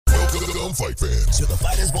Welcome, fight fans, to the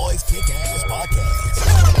Fighters Boys Kick-Ass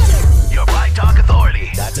Podcast. Your Fight Talk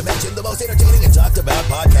Authority. Not to mention the most entertaining and talked about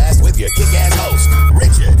podcast with your kick-ass host,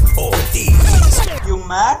 Richard Ortiz. You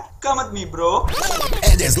mad? Come at me, bro.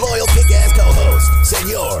 And his loyal kick-ass co-host,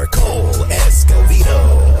 Senor Cole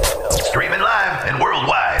Escovedo. Streaming live and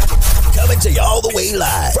worldwide. Coming to you all the way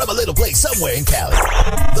live from a little place somewhere in Cali.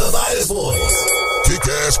 The Fighters Boys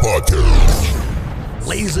Kick-Ass Podcast.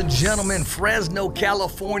 Ladies and gentlemen, Fresno,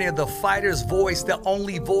 California, the fighter's voice, the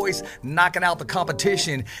only voice knocking out the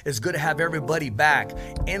competition. It's good to have everybody back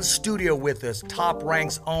in studio with us. Top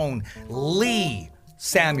Rank's own Lee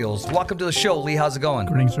Samuels. Welcome to the show, Lee. How's it going?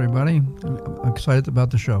 Greetings, everybody. I'm excited about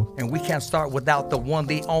the show. And we can't start without the one,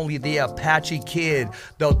 the only, the Apache Kid,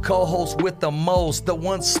 the co-host with the most, the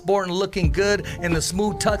one sporting looking good in the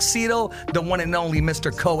smooth tuxedo, the one and only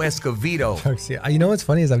Mr. Cole Escovedo. Tuxedo. You know what's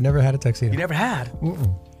funny is I've never had a tuxedo. You never had?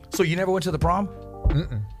 So you never went to the prom?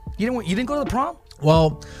 You didn't go to the prom?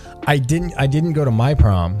 Well, I didn't go to my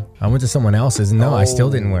prom. I went to someone else's, and no, I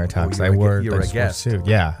still didn't wear a tux. I wore a guest. Suit.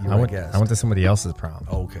 Yeah, I went to somebody else's prom.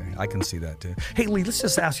 Okay, I can see that too. Hey, Lee, let's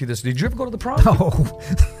just ask you this: did you ever go to the prom? No.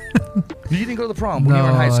 You didn't go to the prom when you were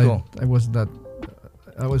in high school? I wasn't that.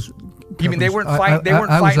 I was. You mean they weren't fighting? They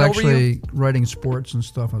weren't I was fighting over you? actually writing sports and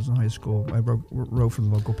stuff. I was in high school. I wrote for the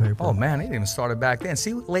local paper. Oh man, they didn't even started back then.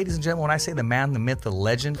 See, ladies and gentlemen, when I say the man, the myth, the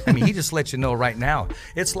legend, I mean he just lets you know right now.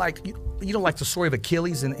 It's like you know, like the story of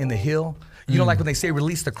Achilles in the hill. You know, like when they say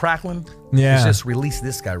release the crackling? Yeah. It's just release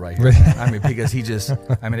this guy right here. I mean, because he just,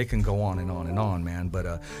 I mean, it can go on and on and on, man.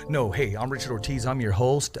 But no, hey, I'm Richard Ortiz. I'm your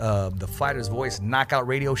host of the Fighter's Voice Knockout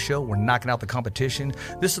Radio Show. We're knocking out the competition.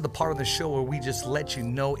 This is the part of the show where we just let you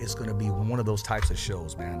know it's going to be one of those types of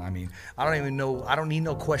shows, man. I mean, I don't even know, I don't need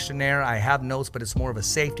no questionnaire. I have notes, but it's more of a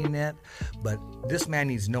safety net. But this man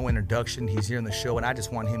needs no introduction. He's here in the show, and I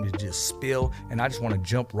just want him to just spill, and I just want to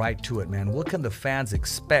jump right to it, man. What can the fans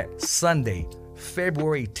expect Sunday,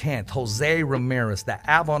 February 10th, Jose Ramirez, the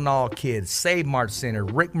Avenal Kid, Save Mart Center,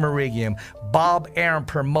 Rick Meridian, Bob Aaron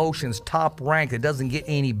Promotions, Top Rank. It doesn't get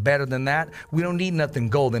any better than that. We don't need nothing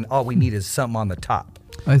golden. All we need is something on the top.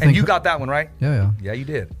 And you got that one, right? Yeah. Yeah, you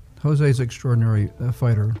did. Jose's extraordinary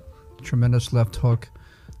fighter. Tremendous left hook.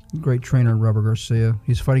 Great trainer, Robert Garcia.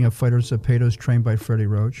 He's fighting a fighter Zapatos trained by Freddie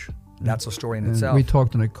Roach. That's a story in And itself. we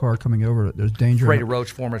talked in a car coming over. There's danger. Freddie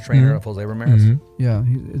Roach, former trainer of Jose Ramirez. Yeah,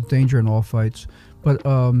 danger in all fights. But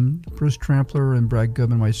Bruce Trampler and Brad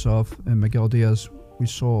Goodman, myself, and Miguel Diaz, we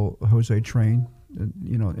saw Jose train,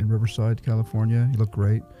 in Riverside, California. He looked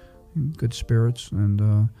great, good spirits,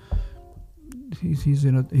 and he's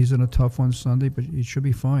in a tough one Sunday, but he should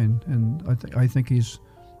be fine. And I think he's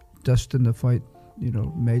destined to fight,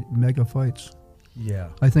 mega fights. Yeah.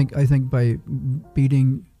 I think by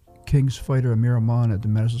beating King's fighter Amir Rahman at the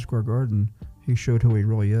Madison Square Garden, he showed who he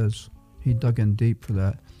really is. He dug in deep for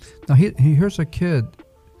that. Now here's a kid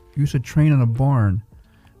who used to train in a barn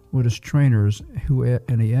with his trainers,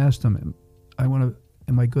 and he asked them,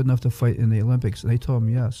 am I good enough to fight in the Olympics? And they told him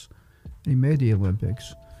yes. He made the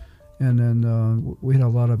Olympics. And then we had a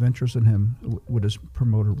lot of interest in him with his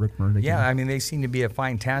promoter, Rick Meridian. Yeah, I mean, they seem to be a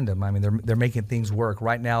fine tandem. I mean, they're making things work.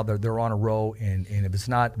 Right now, they're on a roll, and if it's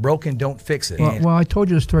not broken, don't fix it. Well, I told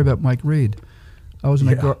you the story about Mike Reed. I was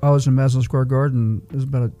in Madison Square Garden. It was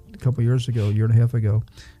about a couple years ago, a year and a half ago.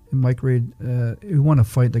 And Mike Reed, he won a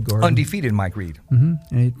fight at the Garden. Undefeated Mike Reed. And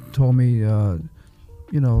he told me,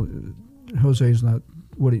 Jose's not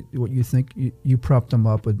what you think. You propped him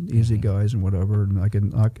up with easy guys and whatever, and I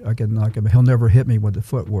can knock him. He'll never hit me with the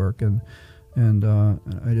footwork. And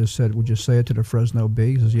I just said, would you say it to the Fresno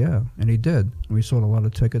B? He says, yeah, and he did. We sold a lot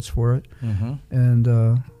of tickets for it,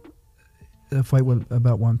 and the fight went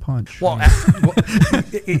about one punch. Well,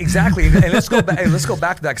 exactly. And let's go back. Let's go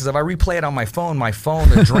back to that, because if I replay it on my phone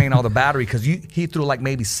will drain all the battery, because he threw like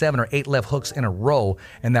maybe 7 or 8 left hooks in a row,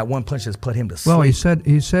 and that one punch just put him to sleep. Well, he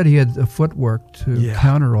said he had the footwork to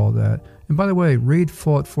counter all that. And by the way, Reed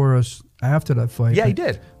fought for us after that fight. Yeah, he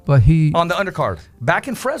did. But he on the undercard back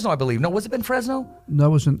in Fresno, I believe. No, was it in Fresno? No, it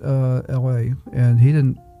was in L.A. and he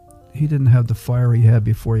didn't have the fire he had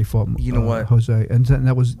before he fought. You know what, Jose, and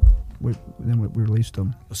that was. Then we released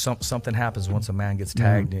him. Something happens once a man gets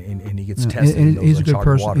tagged and he gets tested. And he's a good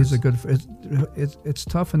person. He's a good. It's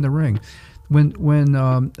tough in the ring. When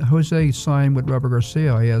Jose signed with Robert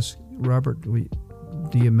Garcia, I asked Robert,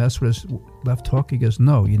 "Do you mess with his left hook?" He goes,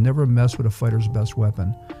 "No, you never mess with a fighter's best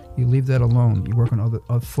weapon. You leave that alone. You work on other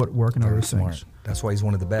footwork and other things." That's why he's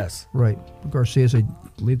one of the best. Right. Garcia said,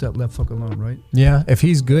 leave that left hook alone, right? Yeah. If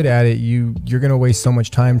he's good at it, you're going to waste so much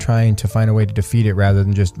time trying to find a way to defeat it rather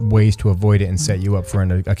than just ways to avoid it and set you up for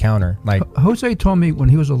a counter. Like Jose told me when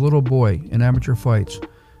he was a little boy in amateur fights,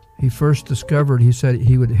 he first discovered, he said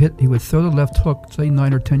he would throw the left hook, say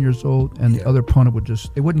 9 or 10 years old, and the other opponent would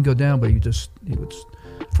just, it wouldn't go down, but he would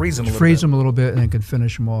freeze him a little bit and then could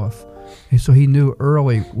finish him off. So he knew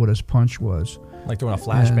early what his punch was. Like throwing a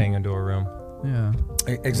flashbang into a room. Yeah.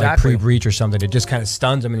 Exactly. Like pre-breach or something. It just kind of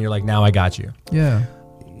stuns him and you're like, now I got you. Yeah.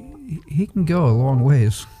 He can go a long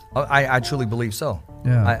ways. I truly believe so.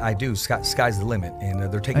 Yeah. I do. Sky's the limit,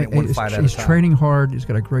 and they're taking it one fight at a time. He's training hard. He's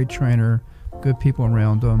got a great trainer, good people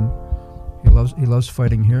around him. He loves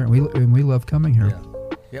fighting here, and we love coming here.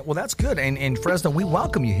 Yeah, well, that's good. And Fresno, we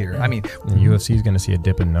welcome you here. I mean, the UFC is going to see a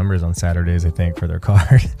dip in numbers on Saturdays, I think, for their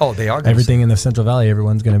card. Oh, they are. Everything in the Central Valley,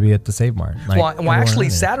 everyone's going to be at the Save Mart. Like, well, actually,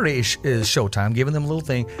 Saturday is Showtime, giving them a little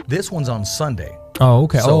thing. This one's on Sunday. Oh,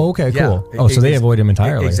 okay. So, Cool. So they avoid him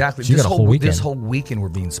entirely. Exactly. So you got a whole weekend. This whole weekend we're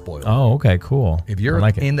being spoiled. Oh, okay, cool. If you're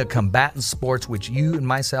in the combatant sports, which you and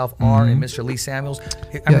myself are, and Mr. Lee Samuels,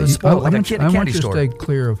 I'm spoiled like a kid in a candy store. I want you to stay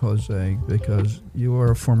clear of Jose because you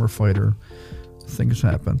are a former fighter. Things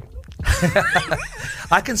happen.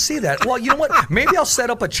 I can see that. Well, you know what? Maybe I'll set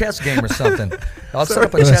up a chess game or something. I'll set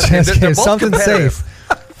up a chess game. They're both something competitive.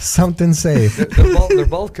 Safe. Something safe. They're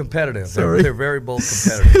both competitive. They're very both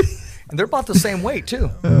competitive. And they're about the same weight, too.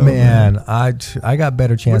 Man, I got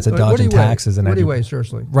better chance at dodging taxes than I do. What do you weigh,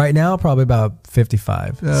 seriously? Right now, probably about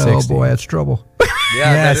 55, 60. Oh, boy, that's trouble.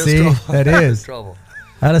 Yeah, that is. Trouble.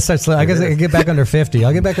 I guess I can get back under 50.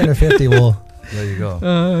 I'll get back under 50. Well, there you go.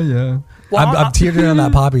 Yeah. Well, I'm teetering on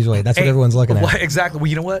that Poppy's weight. That's what everyone's looking at. Well, exactly. Well,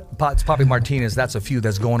 you know what? It's Poppy Martinez. That's a few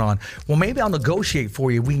that's going on. Well, maybe I'll negotiate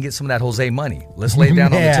for you. We can get some of that Jose money. Let's lay it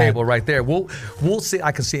down on the table right there. We'll see.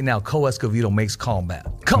 I can see it now. Cole Escovedo makes comeback.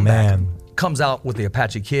 Comes out with the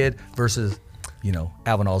Apache Kid versus,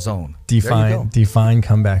 Avenal's own. Define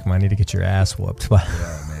comeback money to get your ass whooped.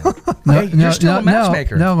 Yeah, man. You're still a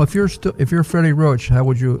matchmaker. Now, if you're Freddie Roach, how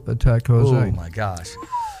would you attack Jose? Oh my gosh.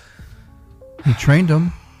 He trained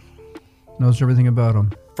him. Knows everything about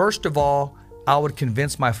him. First of all, I would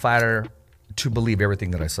convince my fighter to believe everything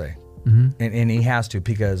that I say. And he has to,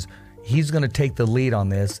 because he's going to take the lead on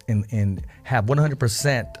this and have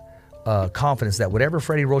 100% confidence that whatever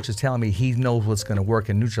Freddie Roach is telling me, he knows what's going to work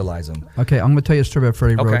and neutralize him. Okay, I'm going to tell you a story about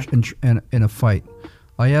Freddie Roach in a fight.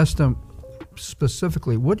 I asked him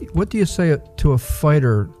specifically, what do you say to a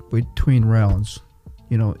fighter between rounds?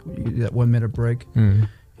 That 1 minute break?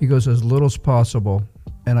 He goes, as little as possible.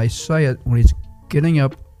 And I say it when he's getting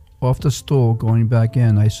up off the stool, going back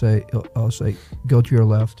in. I'll say, go to your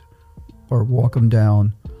left, or walk him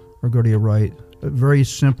down, or go to your right. Very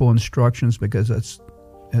simple instructions, because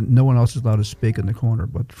and no one else is allowed to speak in the corner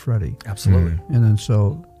but Freddie. Absolutely. And then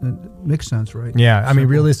so it makes sense, right? Yeah, I mean,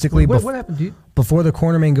 realistically, what happened to you? Before the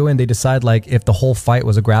cornermen go in, they decide like if the whole fight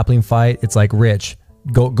was a grappling fight, it's like Rich.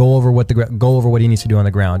 Go over what he needs to do on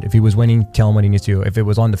the ground. If he was winning, tell him what he needs to do. If it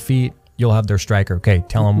was on the feet, you'll have their striker. Okay,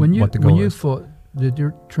 tell him what the goal is. When you fought, did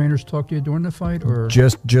your trainers talk to you during the fight, or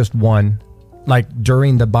just one, like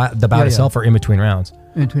during the bout itself, or in between rounds?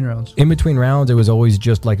 In between rounds. In between rounds, it was always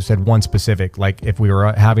just, like I said, one specific. Like if we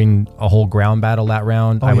were having a whole ground battle that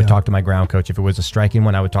round, I would talk to my ground coach. If it was a striking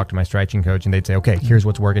one, I would talk to my striking coach, and they'd say, okay, here's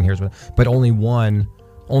what's working, here's what. But only one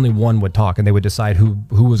would talk, and they would decide who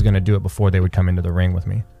was going to do it before they would come into the ring with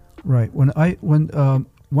me. Right. When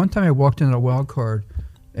one time I walked in a wild card,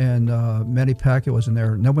 and Manny Pacquiao was in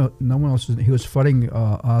there. No one else. He was fighting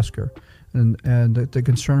Oscar, and the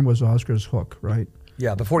concern was Oscar's hook, right?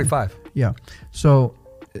 Yeah, the 45. Yeah. So,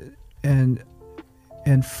 and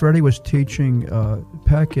Freddie was teaching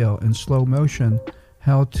Pacquiao in slow motion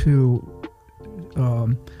how to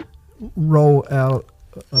roll out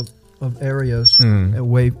of areas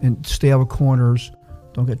away and stay out of corners.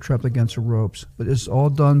 Don't get trapped against the ropes. But it's all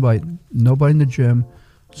done by nobody in the gym,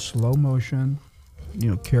 slow motion.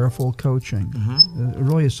 Careful coaching. It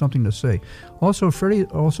really is something to see. Also, Freddie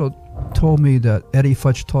also told me that Eddie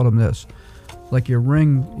Futch taught him this. Like your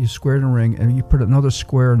ring, you square the ring, and you put another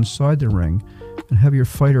square inside the ring, and have your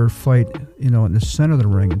fighter fight, in the center of the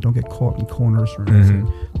ring, and don't get caught in corners or anything.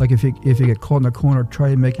 Like if you get caught in the corner,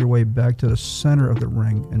 try to make your way back to the center of the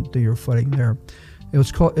ring and do your fighting there.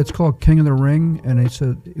 It's called King of the Ring, and he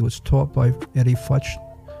said it was taught by Eddie Futch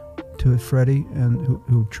to Freddie, and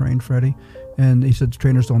who trained Freddie. And he said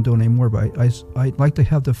trainers don't do it anymore, but I'd like to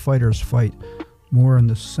have the fighters fight more in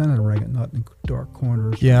the center of the ring and not in dark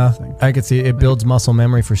corners. Yeah, I could see it builds muscle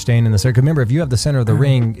memory for staying in the center. Remember, if you have the center of the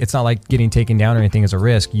ring, it's not like getting taken down or anything is a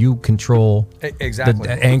risk. You control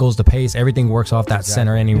the angles, the pace, everything works off that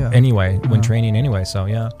center anyway when training anyway. So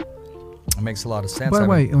yeah, it makes a lot of sense. By the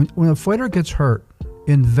way, when a fighter gets hurt,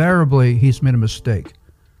 invariably he's made a mistake.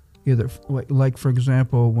 Either like for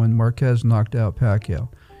example, when Marquez knocked out Pacquiao.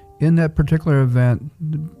 In that particular event,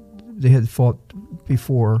 they had fought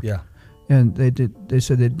before. Yeah. And they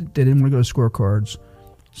said they didn't want to go to scorecards.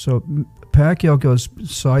 So Pacquiao goes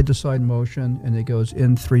side to side motion, and it goes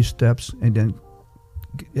in 3 steps and then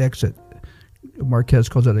exit. Marquez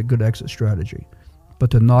calls that a good exit strategy. But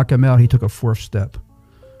to knock him out, he took a 4th step.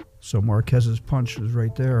 So Marquez's punch was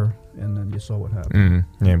right there, and then you saw what happened.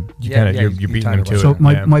 Yeah, you're beating him to it. So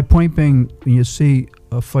my point being, when you see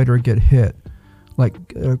a fighter get hit, like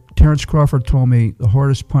Terrence Crawford told me the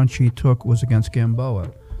hardest punch he took was against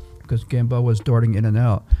Gamboa, because Gamboa was darting in and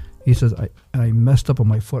out. He says, I messed up on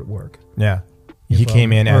my footwork. Yeah. He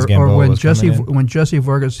came in as Gamboa when was coming in. When Jesse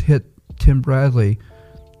Vargas hit Tim Bradley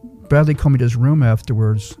called me to his room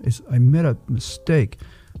afterwards. I made a mistake.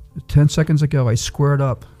 10 seconds ago, I squared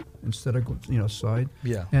up instead of side.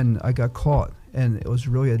 Yeah. And I got caught, and it was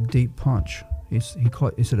really a deep punch. He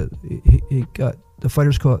said he got the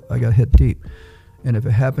fighters caught. I got hit deep, and if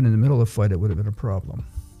it happened in the middle of the fight, it would have been a problem.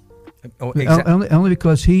 Oh, exactly. Only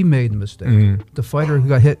because he made the mistake. The fighter who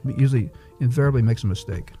got hit invariably makes a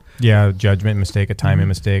mistake. Yeah, judgment mistake, a timing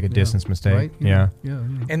mistake, a distance mistake. Right? Yeah.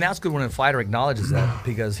 And that's good when a fighter acknowledges that,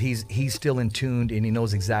 because he's still in tuned and he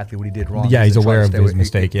knows exactly what he did wrong. Yeah, he's aware of his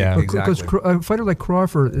mistake. Yeah, exactly. Because a fighter like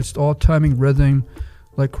Crawford, it's all timing, rhythm.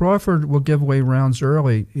 Like Crawford will give away rounds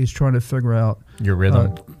early. He's trying to figure out your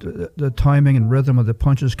rhythm, the timing and rhythm of the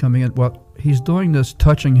punches coming in. Well, he's doing this,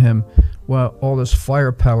 touching him while all this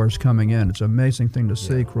firepower is coming in. It's an amazing thing to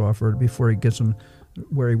see Crawford before he gets him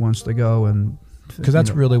where he wants to go. And because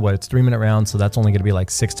that's really what it's 3-minute rounds, so that's only going to be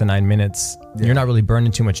like 6 to 9 minutes. Yeah. You're not really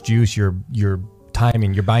burning too much juice. You're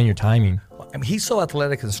timing. You're buying your timing. I mean, he's so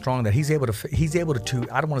athletic and strong that he's able to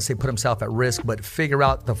I don't want to say put himself at risk, but figure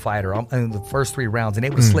out the fighter in the first 3 rounds and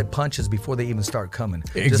able to slip punches before they even start coming.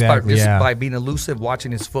 Exactly. Just by being elusive,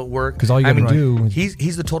 watching his footwork. Because all you got to do,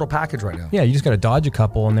 he's the total package right now. Yeah, you just got to dodge a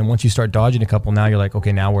couple, and then once you start dodging a couple, now you're like,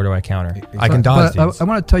 okay, now where do I counter? Exactly. I can dodge these. I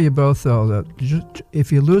want to tell you both though that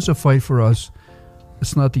if you lose a fight for us,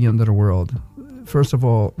 it's not the end of the world. First of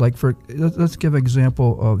all, let's give an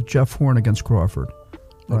example of Jeff Horn against Crawford.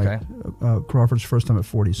 Okay. Crawford's first time at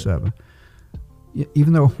 47.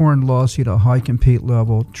 Even though Horn lost, he had a high compete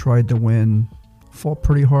level, tried to win, fought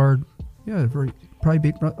pretty hard. Yeah, probably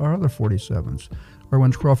beat our other 47s. Or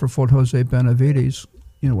when Crawford fought Jose Benavides,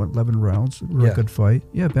 11 rounds, really good fight.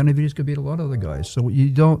 Yeah, Benavides could beat a lot of other guys. So you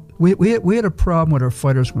don't. We had a problem with our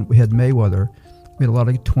fighters when we had Mayweather. We had a lot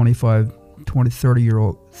of 25, 20,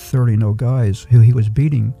 30-year-old, 30-0 guys who he was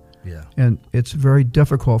beating. Yeah. And it's very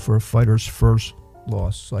difficult for a fighter's first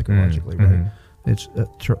loss psychologically, right? It's a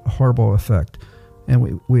horrible effect.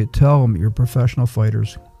 And we tell them, you're professional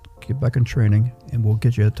fighters, get back in training, and we'll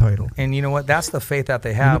get you a title. And you know what? That's the faith that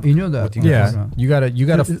they have. You know that. Yeah. You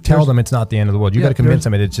gotta tell them it's not the end of the world. You gotta convince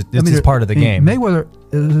them it's part of the game. Mayweather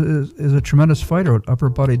is a tremendous fighter with upper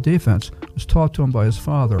body defense. It was taught to him by his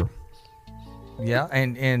father. Yeah,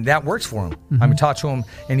 and that works for him. I mean, taught to him,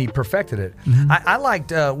 and he perfected it. I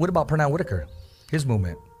liked, what about Pernell Whitaker? His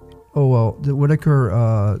movement. Oh, well, the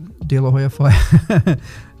Whitaker De La Hoya fight, that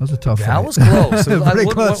was a tough fight. That was close.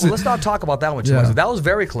 Close. Let's not talk about that one too much. That was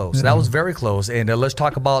very close. Yeah. That was very close. And let's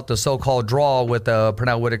talk about the so-called draw with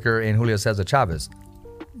Pernell Whitaker and Julio Cesar Chavez.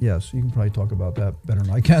 Yes, you can probably talk about that better than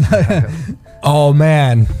I can. Oh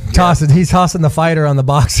man, he's tossing the fighter on the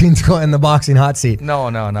boxing hot seat. No.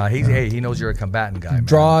 He knows you're a combatant guy. Man.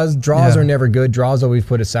 Draws are never good. Draws always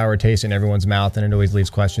put a sour taste in everyone's mouth, and it always leaves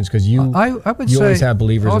questions because you always have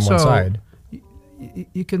believers on one side.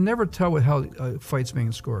 You can never tell how a fight's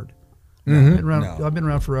being scored. I've been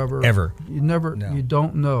around forever. Ever. You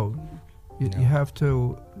don't know. You have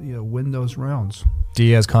to win those rounds.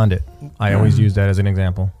 Diaz Condit. I always use that as an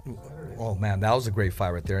example. Oh man, that was a great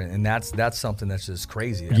fight right there, and that's something that's just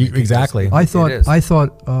crazy. Exactly. I thought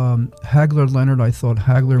Hagler Leonard. I thought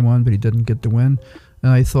Hagler won, but he didn't get the win.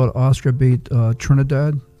 And I thought Oscar beat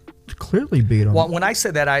Trinidad. Clearly beat him. Well, when I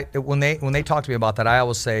said that, when they talk to me about that, I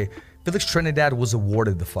always say Felix Trinidad was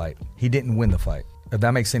awarded the fight. He didn't win the fight. If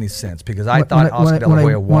that makes any sense, because I thought Oscar De La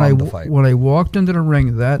Hoya won the fight. When I walked into the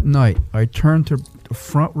ring that night, I turned to the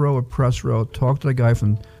front row of press row, talked to the guy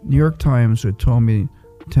from New York Times who told me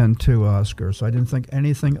 10-2 Oscar. So I didn't think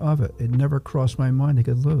anything of it. It never crossed my mind he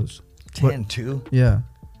could lose. 10-2? Yeah.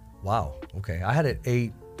 Wow. Okay. I had it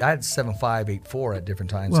 8. I had 7-5, 8-4 at different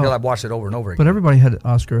times. Well, I've watched it over and over again. But everybody had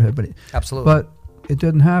Oscar ahead. Absolutely. But it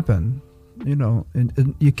didn't happen.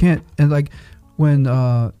 And you can't. And like when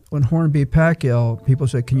Horn beat Pacquiao, people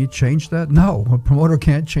said, "Can you change that?" No, a promoter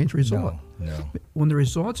can't change result. No. When the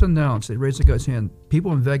results announced, they raise the guy's hand.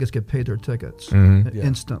 People in Vegas get paid their tickets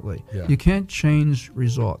instantly. Yeah. You can't change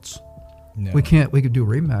results. No. We can't. We could do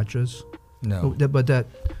rematches. No. But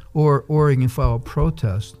or you can file a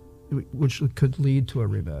protest which could lead to a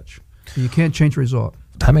rematch. You can't change the result.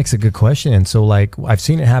 That makes a good question. And so, like, I've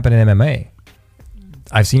seen it happen in MMA.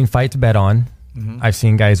 I've seen fights bet on. I've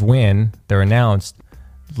seen guys win. They're announced.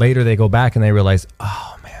 Later, they go back and they realize,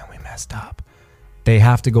 oh, man, we messed up. They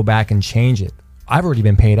have to go back and change it. I've already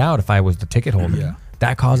been paid out if I was the ticket holder. Yeah.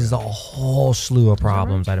 That causes a whole slew of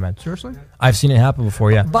problems, I'd imagine. Seriously? I've seen it happen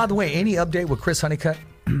before, yeah. By the way, any update with Chris Honeycutt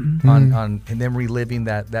on them reliving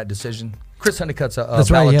that decision? Chris Honeycutt's a That's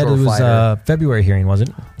right. Yeah, it was February hearing, wasn't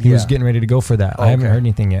it? He was getting ready to go for that. I haven't heard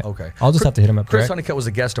anything yet. Okay. I'll just have to hit him up. Chris Honeycutt was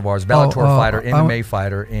a guest of ours, Bellator fighter, MMA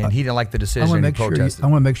fighter, and he didn't like the decision and protested. I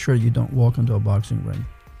want to make sure you don't walk into a boxing ring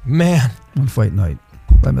Man. on fight night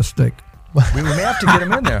by mistake. We may have to get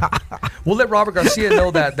him in there. We'll let Robert Garcia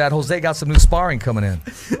know that Jose got some new sparring coming in.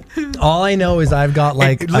 All I know is I've got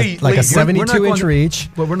like Lee, a 72-inch reach.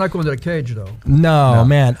 But we're not going to the cage, though. No,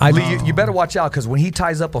 man. Lee, you better watch out, because when he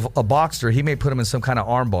ties up a boxer, he may put him in some kind of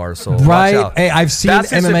arm bar. So right. Watch out. Hey, I've seen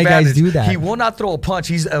That's his MMA guys advantage. do that. He will not throw a punch.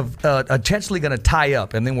 He's intentionally going to tie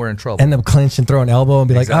up, and then we're in trouble. End up clinch and throw an elbow and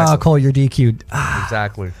be like, Cole, you're DQ'd.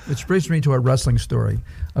 Exactly. Which brings me to a wrestling story.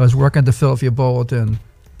 I was working at the Philadelphia Bulletin.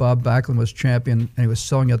 Bob Backlund was champion, and he was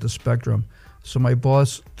selling at the Spectrum. So my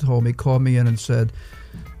boss called me in and said,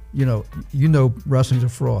 you know wrestling's a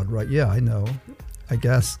fraud, right? Yeah, I know, I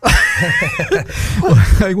guess.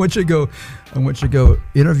 I want you to go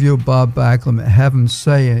interview Bob Backlund and have him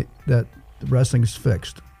say that wrestling's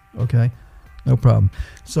fixed. Okay, no problem.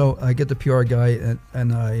 So I get the PR guy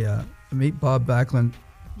and I meet Bob Backlund,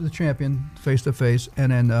 the champion, face to face,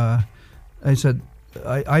 and then I said,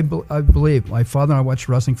 I believe my father and I watched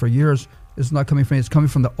wrestling for years. It's not coming from me. It's coming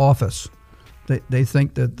from the office. They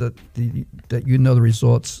think that you know the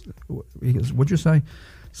results. He goes, "What'd you say?"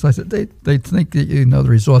 So I said, "They think that you know the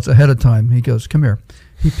results ahead of time." He goes, "Come here."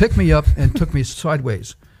 He picked me up and took me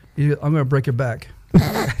sideways. He goes, "I'm going to break your back.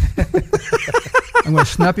 I'm going to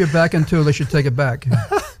snap your back in two unless you take it back."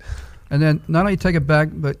 And then not only take it back,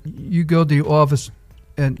 but you go to the office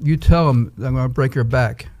and you tell him that I'm going to break your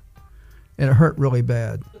back. And it hurt really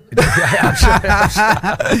bad.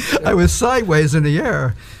 I was sideways in the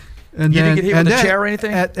air. And you didn't get hit with a chair or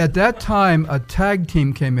anything? At that time, a tag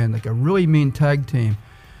team came in, like a really mean tag team.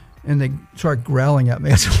 And they started growling at me.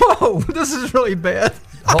 I said, whoa, this is really bad.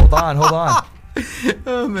 Hold on.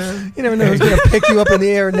 Oh, man. You never know who's going to pick you up in the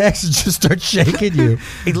air next and just start shaking you.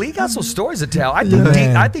 Hey, Lee got some stories to tell.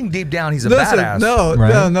 I think deep down he's a badass.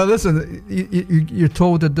 No, listen. You're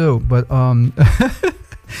told what to do. But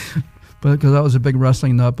because I was a big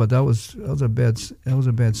wrestling nut, but that was a bad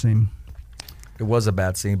scene. It was a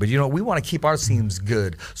bad scene, but we want to keep our scenes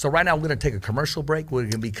good. So right now we're going to take a commercial break. We're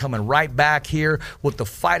going to be coming right back here with the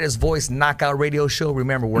Fighter's Voice Knockout Radio Show.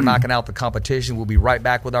 Remember, we're knocking out the competition. We'll be right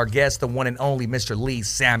back with our guest, the one and only Mr. Lee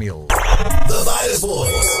Samuels. The Fighter's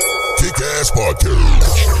Voice Kick-Ass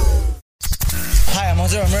Podcast. Hi, I'm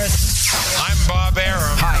Jose Ramirez. I'm Bob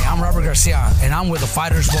Arum. Hi, I'm Robert Garcia, and I'm with the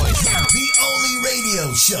Fighter's Voice. The only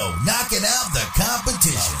radio show knocking out the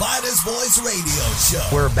competition. Fighter's Voice Radio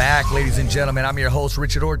Show. We're back, ladies and gentlemen. I'm your host,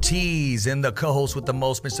 Richard Ortiz, and the co-host with the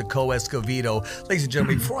most, Mr. Cole Escovedo. Ladies and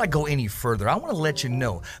gentlemen, before I go any further, I want to let you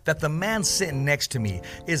know that the man sitting next to me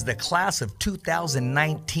is the class of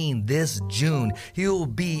 2019 this June. He will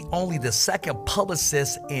be only the second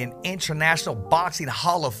publicist in International Boxing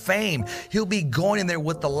Hall of Fame. He'll be going in there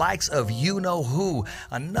with the likes of you-know-who.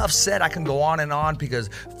 Enough said, I can go on and on, because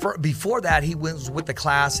before that, he was with the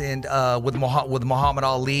class and with Muhammad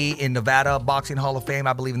Ali in Nevada Boxing Hall of Fame,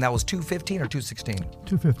 I believe, and that was 215 or 216?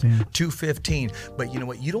 215. 215. But you know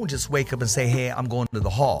what? You don't just wake up and say, hey, I'm going to the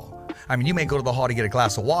hall. I mean, you may go to the hall to get a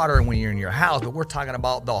glass of water and when you're in your house, but we're talking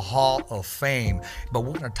about the Hall of Fame. But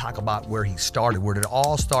we're going to talk about where he started, where it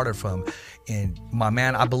all started from. And my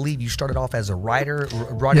man, I believe you started off as a writer,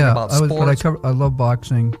 writing about sports. I love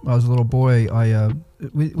boxing. I was a little boy.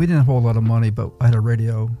 We didn't have a whole lot of money, but I had a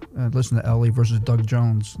radio. I listened to Ali versus Doug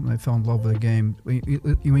Jones, and I fell in love with the game. When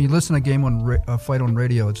you listen to a game on a fight on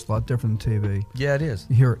radio, it's a lot different than TV. Yeah, it is.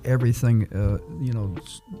 You hear everything,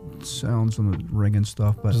 sounds in the ring and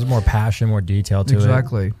stuff. But there's more passion, more detail to it.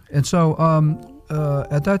 Exactly. And so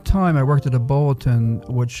at that time, I worked at a Bulletin,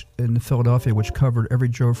 which in Philadelphia, which covered every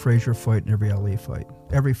Joe Frazier fight and every Ali fight,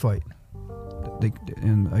 every fight.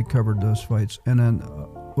 And I covered those fights, and then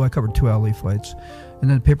I covered 2 Ali fights, and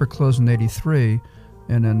then the paper closed in '83,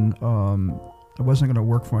 and then I wasn't going to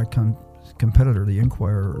work for my competitor, the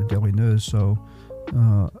Inquirer or Daily News, so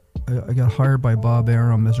I got hired by Bob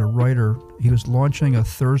Arum as a writer. He was launching a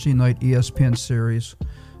Thursday night ESPN series.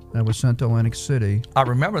 I was sent to Atlantic City. I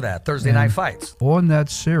remember that, Thursday Night Fights. On that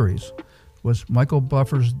series was Michael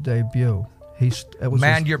Buffer's debut.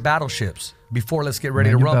 Man your battleships before let's get ready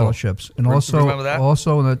to rumble. Battleships. And Remember that?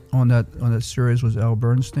 Also on that series was Al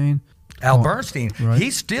Bernstein. Al Bernstein, right.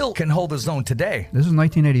 He still can hold his own today. This is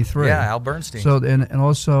 1983. Yeah, Al Bernstein. So and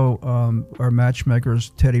also our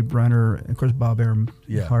matchmakers, Teddy Brenner, and of course Bob Arum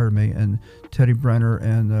hired me, and Teddy Brenner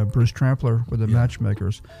and Bruce Trampler were the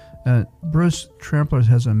matchmakers. Bruce Trampler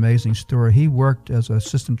has an amazing story. He worked as an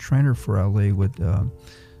assistant trainer for Ali with.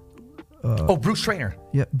 Bruce Trainer.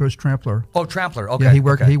 Yeah, Bruce Trampler. Oh, Trampler. Okay. Yeah,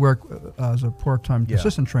 he worked as a part-time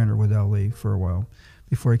assistant trainer with Ali for a while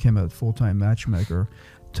before he became a full-time matchmaker.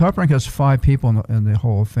 Top Rank has 5 people in the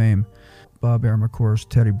Hall of Fame. Bob Arum, of course,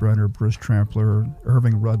 Teddy Brenner, Bruce Trampler,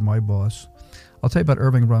 Irving Rudd, my boss. I'll tell you about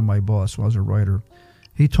Irving Rudd, my boss, when I was a writer.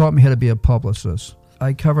 He taught me how to be a publicist.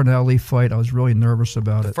 I covered an Ali fight. I was really nervous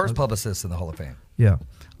about it. The first publicist in the Hall of Fame. Yeah.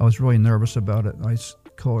 I was really nervous about it. I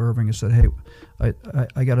called Irving and said, hey,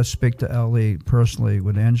 I got to speak to Ali personally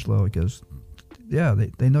with Angelo. He goes, yeah,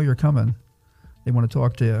 they know you're coming. They want to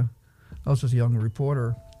talk to you. I was just a young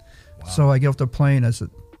reporter. Wow. So I get off the plane. I said,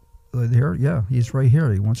 here? Yeah, he's right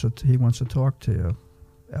here. He wants to talk to you.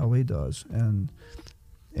 Ali does. And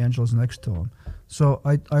Angelo's next to him. So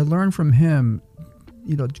I learned from him,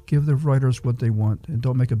 to give the writers what they want and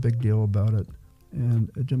don't make a big deal about it. And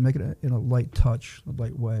to make it in a light touch, a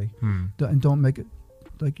light way. And don't make it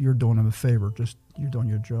like you're doing them a favor. Just you're doing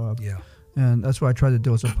your job. Yeah. And that's what I tried to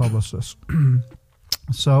do as a publicist.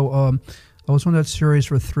 So I was on that series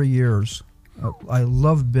for 3 years. I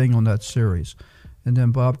loved being on that series. And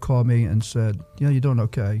then Bob called me and said, you're doing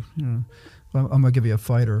okay. I'm going to give you a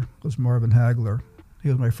fighter. It was Marvin Hagler. He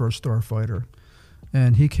was my first star fighter.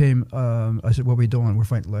 And he came, I said, what are we doing? We're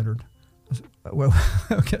fighting Leonard. I said, well,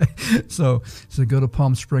 okay. So he said, go to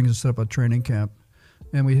Palm Springs and set up a training camp.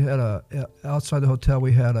 And we had outside the hotel,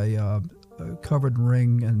 we had a covered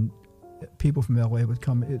ring, and people from LA would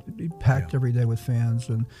come. It packed every day with fans.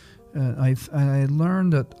 And I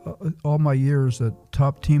learned that all my years that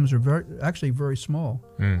top teams are very small.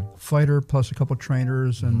 Fighter plus a couple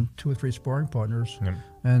trainers and 2 or 3 sparring partners.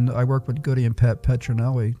 And I worked with Goody and Pat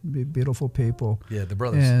Petronelli, beautiful people. Yeah, the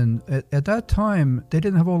brothers. And at that time, they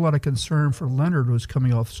didn't have a whole lot of concern for Leonard, who was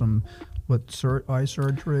coming off some eye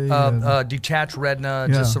surgery, detached retina,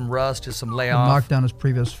 just some rust, just some layoff. Knocked down his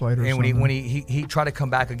previous fighter. And when he tried to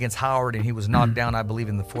come back against Howard, and he was knocked down, I believe,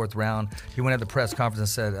 in the 4th round, he went at the press conference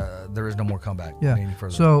and said, there is no more comeback any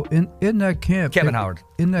further. So in that camp, Kevin Howard.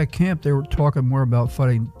 In that camp, they were talking more about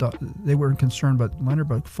fighting. They weren't concerned about Leonard,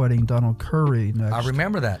 but fighting Donald Curry next. I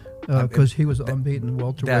remember that. Because he was unbeaten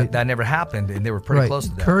welterweight. That never happened, and they were pretty close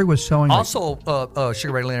to that. Curry was selling. Also,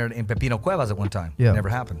 Sugar Ray Leonard and Pepino Cuevas at one time. Yeah. Never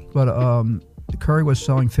happened. But Curry was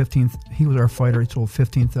selling 15. He was our fighter. He sold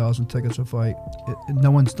 15,000 tickets a fight.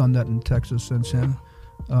 No one's done that in Texas since him.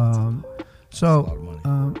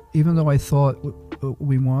 Even though I thought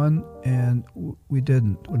we won, and we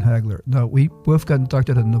didn't with Hagler. No, we both got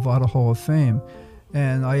inducted to the Nevada Hall of Fame.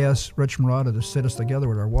 And I asked Rich Murata to sit us together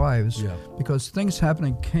with our wives because things happen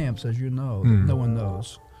in camps, as you know, that no one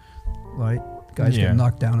knows. Right? Guys get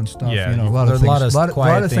knocked down and stuff. Yeah, a lot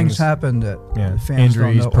of things happen that fans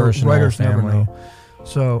injuries, don't know, personal, writers family. never know.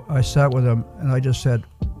 So I sat with him and I just said,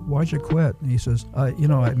 "Why'd you quit?" And he says, "I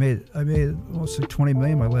made almost like $20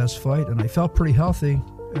 million my last fight, and I felt pretty healthy,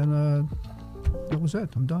 and that was it.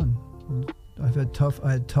 I'm done. I had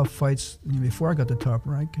tough fights before I got to Top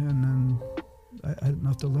Rank, and then." I didn't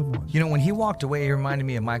have to live one. When he walked away, he reminded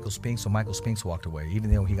me of Michael Spinks. So Michael Spinks walked away,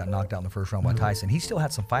 even though he got knocked out in the first round by Tyson. He still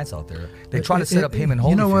had some fights out there. They tried to set up him and Holyfield.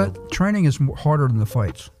 You know what? Training is harder than the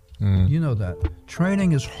fights. You know that.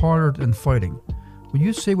 Training is harder than fighting. When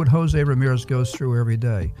you see what Jose Ramirez goes through every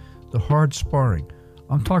day, the hard sparring,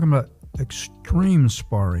 I'm talking about extreme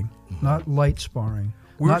sparring, not light sparring.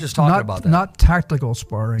 We were just talking about that. Not tactical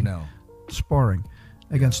sparring. No. Sparring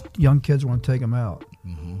against young kids who want to take them out.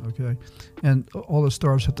 Okay, and all the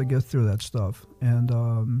stars have to get through that stuff,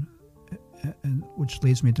 and which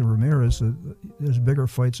leads me to Ramirez. There's bigger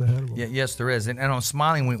fights ahead of him. Yeah, yes, there is, and I'm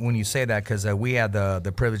smiling when you say that because we had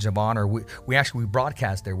the privilege of honor. We actually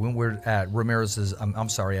broadcast there when we were at Ramirez's.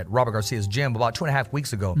 at Robert Garcia's gym about 2.5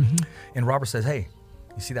 weeks ago, and Robert says, "Hey,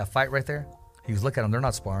 you see that fight right there?" He goes, "Look at them; they're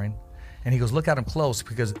not sparring." And he goes, look at him close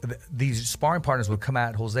because these sparring partners would come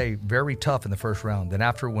at Jose very tough in the first round. Then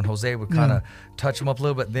after, when Jose would kind of touch him up a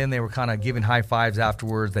little bit, then they were kind of giving high fives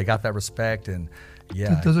afterwards. They got that respect, and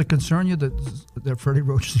Does it concern you that Freddie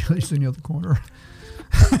Roach is in the other corner?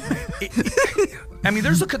 I mean,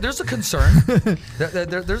 there's a concern.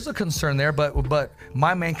 There's a concern there, but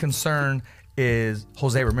my main concern is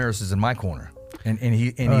Jose Ramirez is in my corner. And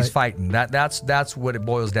he's fighting. That's what it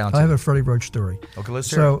boils down to. I have a Freddie Roach story. Okay, let's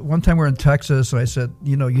hear So it. one time we're in Texas, and I said,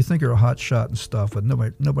 you think you're a hot shot and stuff, but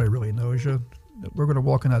nobody really knows you. We're going to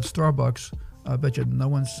walk in that Starbucks. I bet you no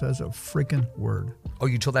one says a freaking word. Oh,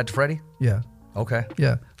 you told that to Freddie? Yeah. Okay.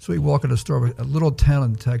 Yeah. So we walk in a Starbucks, a little town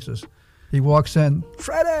in Texas. He walks in,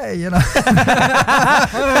 Freddie, Let's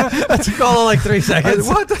call it like 3 seconds.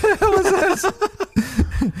 What the hell is this?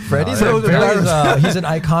 Freddie's he's an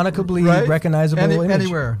iconically recognizable image.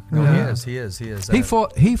 Anywhere. No, Yeah. he is.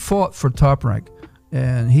 He fought for Top Rank,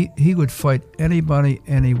 and he would fight anybody,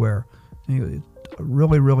 anywhere. He was a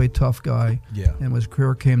really, really tough guy. Yeah. And his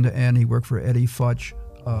career came to end. He worked for Eddie Futch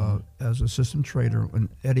as assistant trainer. When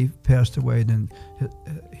Eddie passed away, then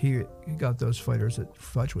he got those fighters that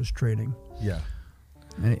Futch was training. Yeah.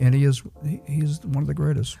 And he's one of the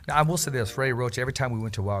greatest. Now, I will say this, Freddie Roach, every time we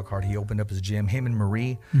went to Wild Card, he opened up his gym, him and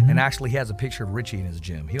Marie, and actually he has a picture of Richie in his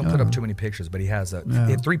gym. He don't put up too many pictures, but he has he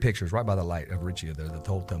had 3 pictures right by the light of Richie there, the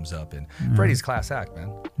whole thumbs up. And Freddie's class act,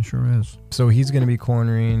 man. He sure is. So he's going to be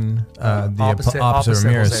cornering the opposite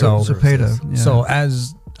Ramirez. Jose Zepeda. Yeah. So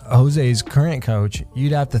as Jose's current coach,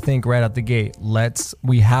 you'd have to think right out the gate,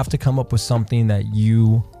 we have to come up with something that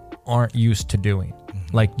you aren't used to doing.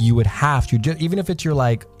 Like you would have to, even if it's your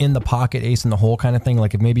like in the pocket ace in the hole kind of thing.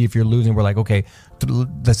 Like if you're losing, we're like, okay,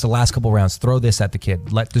 that's the last couple rounds. Throw this at the kid.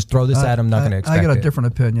 Just throw this at him. Not going to expect it. I got a different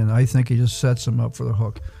opinion. I think he just sets him up for the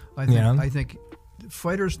hook. I think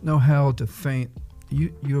fighters know how to feint.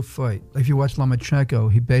 You fight. If you watch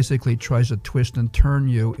Lomachenko, he basically tries to twist and turn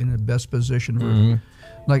you in the best position.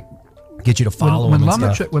 Like get you to follow him.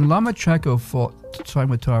 When Lomachenko fought time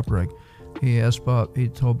with Top Rank, he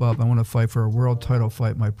told Bob, I want to fight for a world title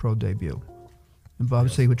fight, my pro debut. And Bob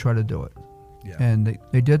said he would try to do it. Yeah. And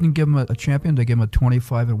they didn't give him a champion. They gave him a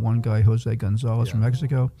 25-1 guy, Jose Gonzalez from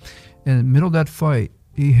Mexico. In the middle of that fight,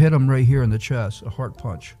 he hit him right here in the chest, a heart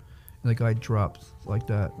punch. And the guy dropped like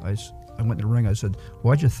that. I went in the ring. I said,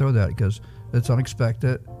 why'd you throw that? Because it's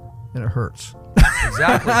unexpected and it hurts.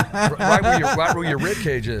 Exactly. right where your rib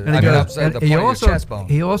cage is. Outside the point of your chest bone.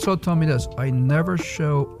 He also told me this: I never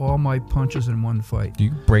show all my punches in one fight. Do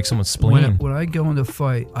you break someone's spleen? When I go into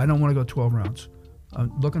fight, I don't want to go 12 rounds.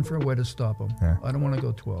 I'm looking for a way to stop him. Yeah. I don't want to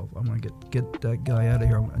go 12. I want to get that guy out of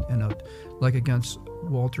here. And like against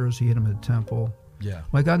Walters, he hit him in the temple. Yeah.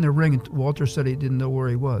 When I got in the ring, and Walter said he didn't know where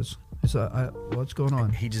he was. I said, what's going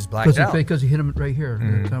on? He just blacked out. Because he hit him right here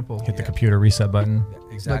in the temple. Hit the computer reset button.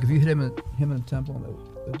 Yeah, exactly. Like if you hit him in the temple,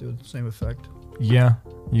 it'll do the same effect. Yeah.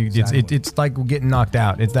 It's like getting knocked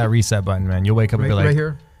out. It's that reset button, man. You'll wake up and be like... Right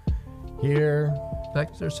here? Here.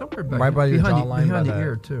 There's somewhere back right by your jawline. Behind the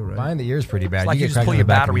ear, too, right? Behind the ear is pretty bad. It's like you just pull your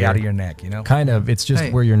battery out of your neck, you know? Kind of. It's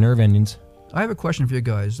just where your nerve endings... I have a question for you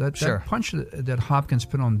guys. That punch that Hopkins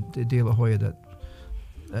put on De La Hoya, that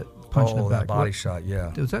punch in the back. That body shot,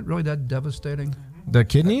 yeah. Was that really that devastating? The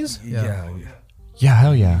kidneys? Yeah,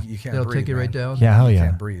 hell yeah. You can't They'll breathe, take you right down? Yeah, hell yeah. You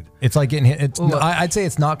can't breathe. It's like getting hit. I'd say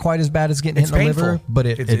it's not quite as bad as getting hit in the liver, but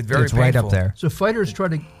it's right up there. So fighters try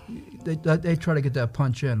to get that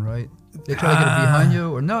punch in, right? They try to get it behind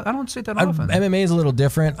you, or no? I don't see that often. MMA is a little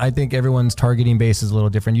different. I think everyone's targeting base is a little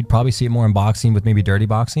different. You'd probably see it more in boxing with maybe dirty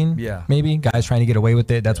boxing. Yeah. Maybe guys trying to get away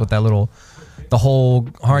with it. That's what the whole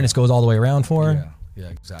harness goes all the way around for. Yeah,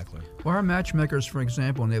 exactly. Well, our matchmakers, for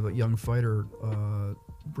example, when they have a young fighter,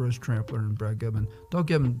 Bruce Trampler and Brad Goodman, they'll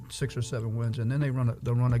give them 6 or 7 wins, and then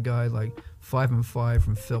they'll run a guy like 5-5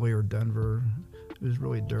 from Philly or Denver, who's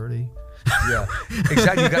really dirty. Yeah,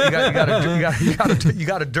 exactly. You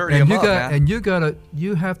got to dirty him up, man. And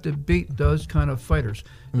you have to beat those kind of fighters.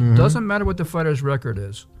 It doesn't matter what the fighter's record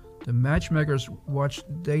is. The matchmakers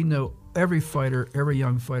they know every fighter, every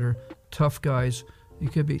young fighter, tough guys. He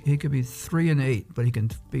could be 3-8, but he can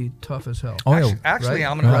be tough as hell. Actually,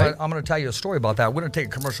 right? I'm gonna tell you a story about that. We're gonna take a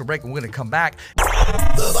commercial break, and we're gonna come back. The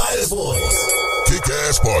Fighters Voice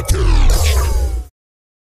Kick-Ass Podcast.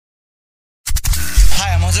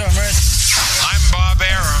 Hi, I'm Jose Ramirez. I'm Bob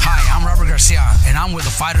Arum. Hi, I'm Robert Garcia, and I'm with the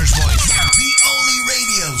Fighters Voice. The only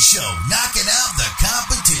radio show knocking out the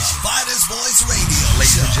competition. Fighters Voice Radio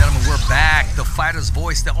Ladies Show. and gentlemen, we're back. The Fighters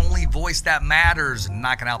Voice, the only voice that matters,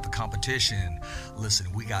 knocking out the competition.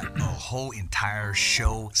 Listen, we got a whole entire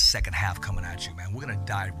show second half coming at you, man. We're going to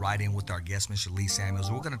dive right in with our guest, Mr. Lee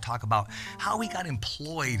Samuels. We're going to talk about how he got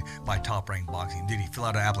employed by Top Rank Boxing. Did he fill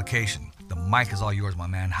out an application? The mic is all yours, my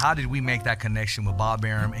man. How did we make that connection with Bob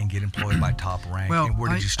Arum and get employed by Top Rank? Well, and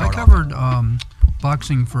where did you start I covered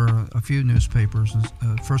boxing for a few newspapers,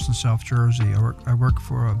 first in South Jersey. I worked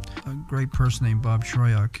for a great person named Bob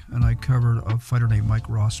Schroyak, and I covered a fighter named Mike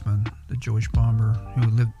Rossman, the Jewish bomber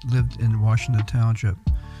who lived in Washington Township.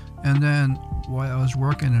 And then while I was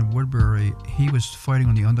working in Woodbury, he was fighting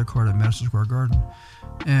on the undercard at Madison Square Garden.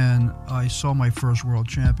 And I saw my first world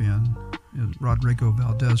champion, Rodrigo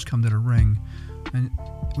Valdez, come to the ring. And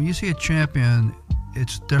when you see a champion,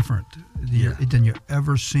 it's different than you've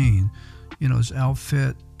ever seen. You know, his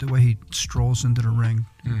outfit, the way he strolls into the ring,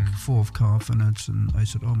 full of confidence. And I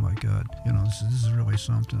said, oh my God, you know, this is really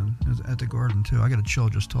something. It was at the Garden too. I got a chill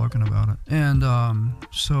just talking about it. And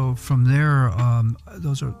so from there,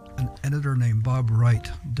 those are an editor named Bob Wright,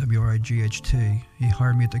 W-R-I-G-H-T. He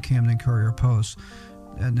hired me at the Camden Courier Post.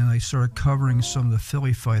 And then I started covering some of the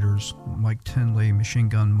Philly fighters, Mike Tinley, Machine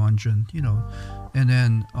Gun Mungeon, you know. And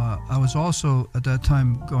then I was also, at that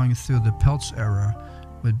time, going through the Peltz era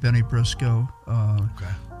with Benny Briscoe,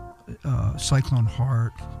 Cyclone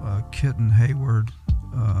Hart, Kitten Hayward,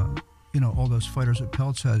 you know, all those fighters that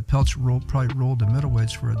Peltz had. Peltz probably ruled the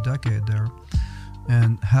middleweights for a decade there.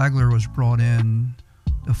 And Hagler was brought in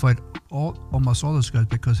to fight almost all those guys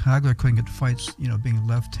because Hagler couldn't get fights, you know, being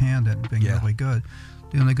left-handed and being really good.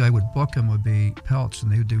 The only guy who would book him would be Peltz,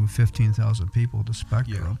 and they would do 15,000 people at the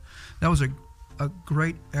Spectrum. That was a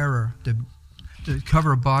great era to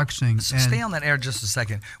cover boxing. Stay on that era just a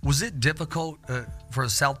second. Was it difficult for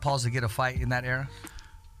Southpaws to get a fight in that era?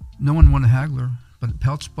 No one wanted Hagler, but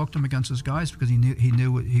Peltz booked him against his guys because he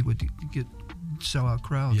knew he would get sellout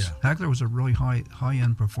crowds. Hagler was a really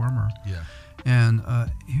high-end performer. And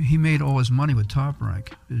he made all his money with Top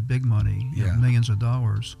Rank, his big money, you know, millions of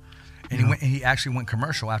dollars. And he actually went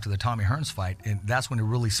commercial after the Tommy Hearns fight, and that's when it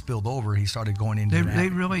really spilled over. He started going into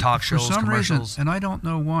talk shows, for some commercials. Reason, and I don't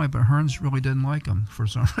know why, but Hearns really didn't like him for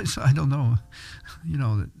some reason. I don't know. You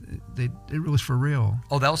know, it was for real.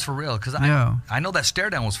 Oh, that was for real? Because I know that stare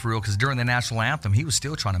down was for real because during the national anthem, he was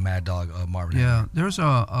still trying to mad dog Marvin. Yeah, there's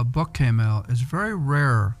a book came out. It's very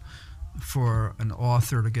rare for an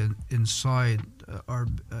author to get inside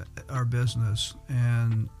our business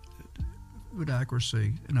and with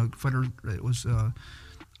accuracy. You know, it was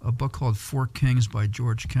a book called Four Kings by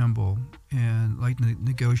George Kimball, and like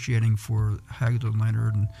negotiating for Hagler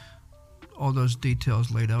Leonard and all those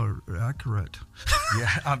details laid out are accurate. Yeah,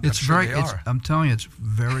 I'm sure they are. I'm telling you, it's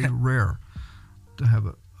very rare to have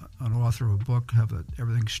an author of a book have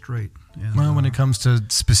everything straight. And, well, when it comes to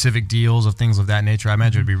specific deals of things of that nature, I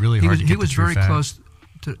imagine it'd be really hard to get the true fact. He was very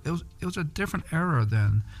close to. It was a different era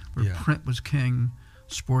then, where print was king.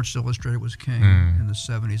 Sports Illustrated was king in the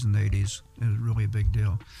 70s and 80s. It was really a big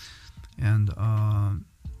deal. And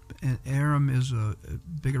Aram is a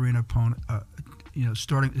big arena opponent. You know,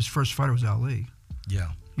 starting his first fighter was Ali.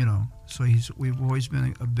 Yeah. You know, so we've always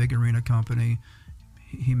been a big arena company.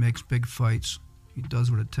 He makes big fights. He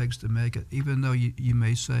does what it takes to make it. Even though you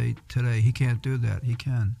may say today he can't do that, he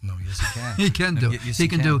can. No, yes he can. He can do. Yes, he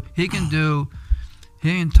can do. He can do.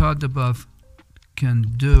 He and Todd DeBuff can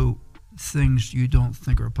do things you don't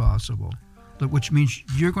think are possible, which means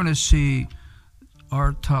you're going to see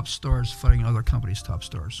our top stars fighting other companies' top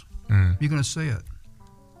stars. You're going to see it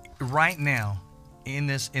right now in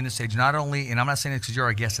this stage. Not only, and I'm not saying it because you're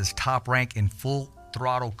our guest, is Top Rank in full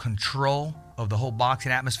throttle control of the whole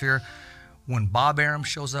boxing atmosphere. When Bob Arum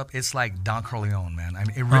shows up, it's like Don Corleone, man. I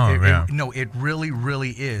mean, it really,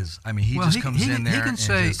 really is. I mean, he comes in there. He can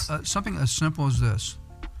say something as simple as this.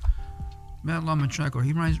 Matt Lomachenko,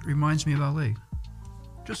 he reminds me of Ali.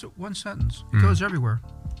 Just one sentence. It goes everywhere,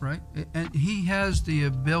 right? And he has the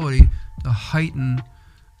ability to heighten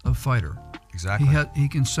a fighter. Exactly. He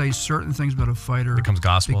can say certain things about a fighter. Becomes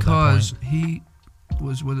gospel because at that point. He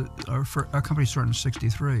was with our company started in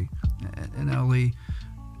 '63, and Ali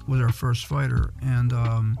was our first fighter, and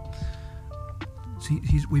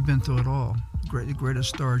we've been through it all. The greatest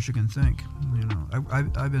stars you can think. You know,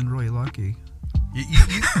 I've been really lucky.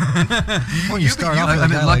 When you start off, I've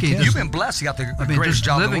been lucky. You've been blessed. You got the greatest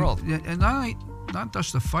job in the world. And not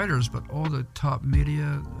just the fighters, but all the top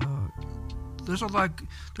media. There's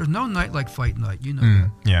no night like fight night. You know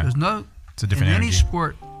that. Yeah. There's no. It's a different in energy.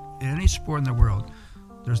 any sport in the world,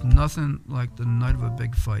 there's nothing like the night of a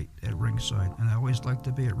big fight at ringside. And I always like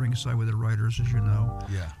to be at ringside with the writers, as you know.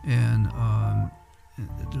 Yeah. And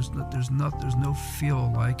there's no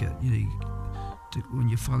feel like it. When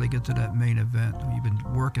you finally get to that main event, you've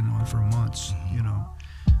been working on for months, you know,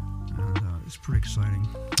 and it's pretty exciting.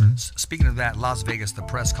 Speaking of that, Las Vegas, the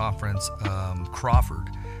press conference, Crawford,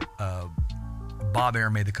 Bob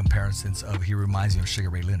Arum made the comparisons of he reminds me of Sugar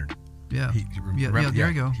Ray Leonard. Yeah, there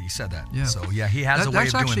you go. He said that. Yeah. So he has a way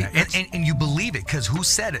of doing that, and you believe it because who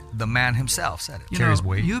said it? The man himself said it. Carries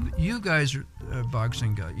weight. You guys are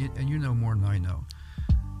boxing guys, and you know more than I know.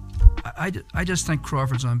 I just think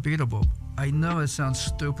Crawford's unbeatable. I know it sounds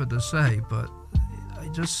stupid to say, but I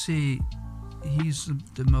just see he's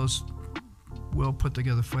the most well put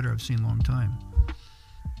together fighter I've seen in a long time.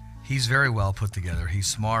 He's very well put together. He's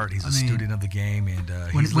smart. He's a student of the game, and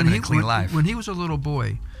he's living a clean life. When he was a little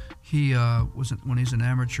boy, he when he's an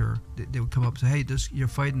amateur, they would come up and say, "Hey, you're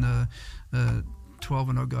fighting a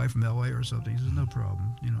 12-0 guy from LA or something." He says, "No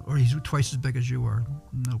problem," or he's twice as big as you are,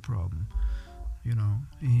 no problem. He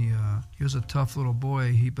was a tough little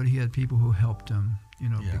boy. But he had people who helped him.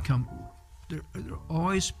 Become. There are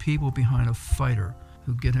always people behind a fighter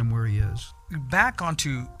who get him where he is. Back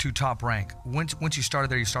onto Top Rank. Once you started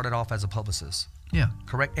there, you started off as a publicist. Yeah.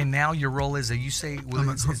 Correct. And now your role is, you say, I'm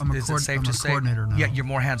a coordinator now. Yeah, you're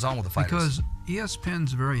more hands-on with the fighters. Because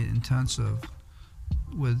ESPN's very intensive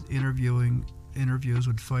with interviews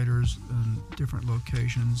with fighters in different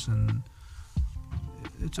locations, and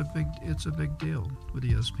it's a big deal with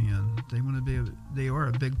ESPN. They are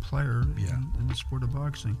a big player in the sport of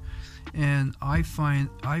boxing, and I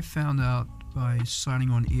found out by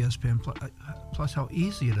signing on ESPN Plus how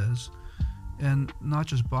easy it is, and not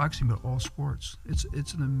just boxing but all sports.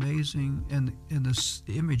 It's an amazing, and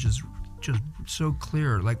the image is just so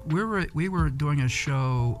clear. Like we were doing a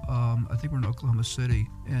show, I think we're in Oklahoma City,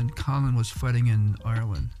 and Colin was fighting in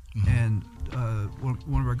Ireland, and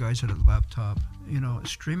one of our guys had a laptop.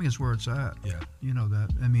 Streaming is where it's at. Yeah. You know that.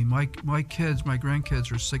 I mean, my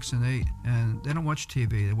grandkids are 6 and 8, and they don't watch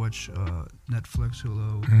TV. They watch Netflix,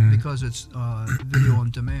 Hulu, because it's video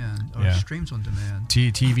on demand or streams on demand.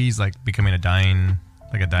 TV's like becoming a dying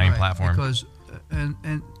platform. Because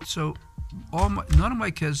and so none of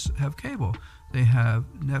my kids have cable. They have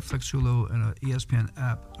Netflix, Hulu, and an ESPN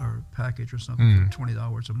app or package or something for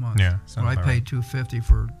 $20 a month. Yeah. So I pay $250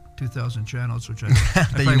 for 2,000 channels, which I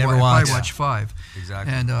you never watch. I watch 5.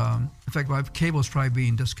 Exactly. And in fact, my cable's probably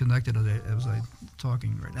being disconnected as I'm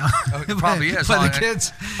talking right now. Oh, it probably is. By the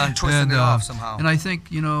kids. I'm twisting it off somehow. And I think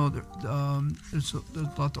there's a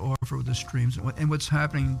lot to offer with the streams and what's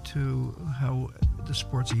happening to how the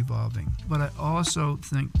sport's evolving. But I also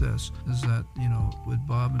think this is that with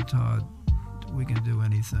Bob and Todd, we can do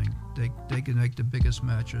anything. They can make the biggest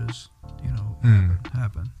matches,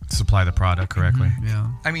 happen. Supply the product correctly. Yeah.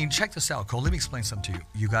 I mean, check this out, Cole. Let me explain something to you.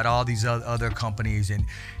 You got all these other companies, and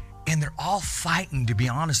they're all fighting. To be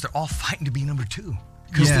honest, they're all fighting to be number 2.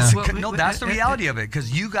 Yeah. That's the reality of it.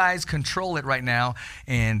 Because you guys control it right now,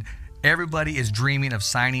 and everybody is dreaming of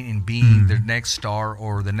signing and being their next star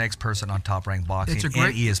or the next person on Top Rank Boxing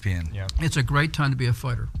and ESPN. Yeah. It's a great time to be a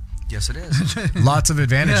fighter. Yes, it is. Lots of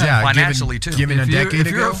advantage, financially too. Given a decade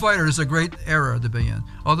if you're ago. a fighter, it's a great era to be in.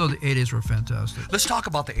 Although the 80s were fantastic. Let's talk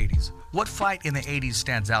about the 80s. What fight in the 80s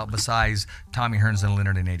stands out besides Tommy Hearns and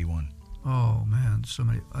Leonard in 81? Oh man, so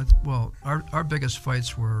many. Well, our biggest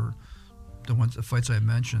fights were the fights I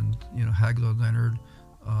mentioned. Hagler, Leonard,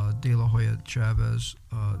 De La Hoya, Chavez,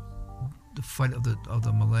 the fight of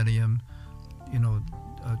the millennium.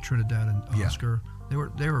 Trinidad and Oscar. They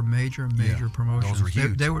were major promotions. Those were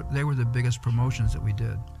huge. They were the biggest promotions that we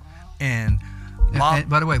did. And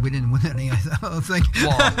by the way, we didn't win any. I don't think.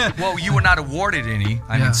 Well, you were not awarded any.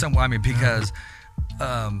 Because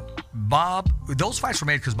Bob, those fights were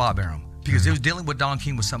made because Bob Arum. Because it was dealing with Don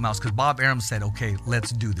King with something else. Because Bob Arum said, "Okay,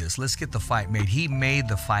 let's do this. Let's get the fight made." He made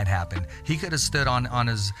the fight happen. He could have stood on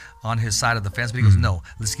his side of the fence, but he goes, "No,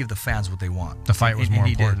 let's give the fans what they want." The fight was more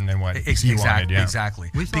important than what he wanted. Yeah.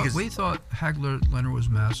 Exactly. We thought Hagler Leonard was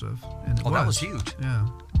massive. And that was huge. Yeah.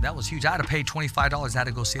 That was huge. I had to pay $25. I had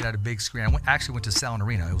to go see it at a big screen. I actually went to Selland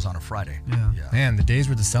Arena. It was on a Friday. Yeah. Man, the days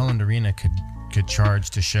where the Selland Arena could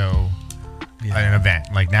charge to show an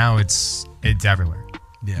event. Like now, it's everywhere.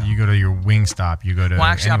 Yeah. You go to your Wingstop. You go to. Well,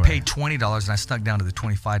 actually, anywhere. I paid $20 and I snuck down to the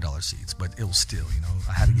 $25 seats, but it was still,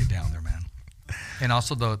 I had to get down there, man. And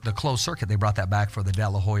also the closed circuit, they brought that back for the De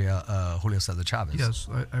La Hoya, Julio Cesar Chavez. Yes,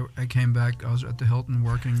 I came back. I was at the Hilton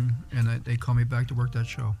working, and they called me back to work that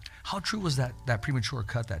show. How true was that premature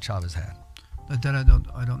cut that Chavez had? That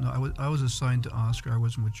I don't know. I was assigned to Oscar. I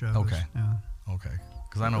wasn't with Chavez. Okay. Yeah. Okay.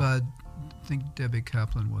 Because I know. I think Debbie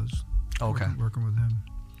Kaplan was. Okay. Working with him.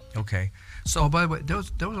 Okay. So. Oh, by the way, there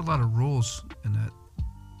was a lot of rules in that.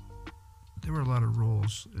 There were a lot of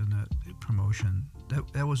rules in that promotion.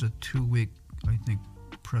 That was a 2-week, I think,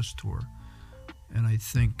 press tour, and I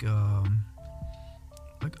think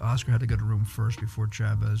like Oscar had to go to room first before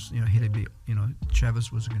Chavez. He had to be.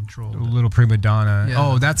 Chavez was in control. A little prima donna. Yeah.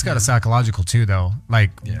 Oh, that's got a psychological too, though.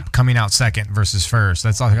 Like coming out second versus first.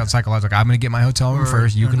 That's all psychological. I'm gonna get my hotel room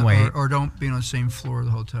first. You can wait. Or don't be on the same floor of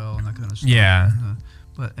the hotel and that kind of stuff. Yeah.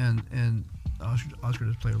 But and Oscar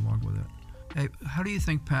just played along with it. Hey, how do you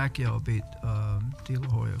think Pacquiao beat De La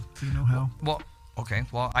Hoya? Do you know how? Well, okay.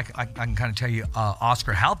 Well, I can kind of tell you.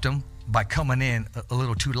 Oscar helped him by coming in a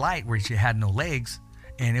little too light where she had no legs,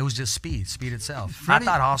 and it was just speed itself. I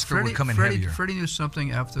thought Oscar would come in heavier. Freddie knew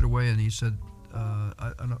something after the weigh-in. He said,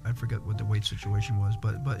 I forget what the weight situation was,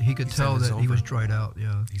 but he could tell that he was dried out.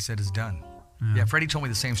 Yeah. He said it's done. Yeah, Freddie told me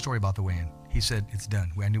the same story about the weigh-in. He said it's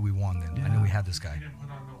done. I knew we won then. Yeah. I knew we had this guy. He didn't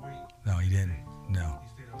put on no weight. No, he didn't. No. He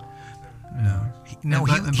stayed on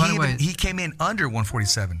 147. He came in under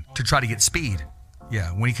 147 to try to get speed.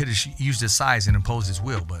 Yeah, when he could have used his size and imposed his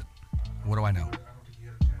will, but what do I know?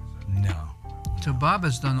 No. So Bob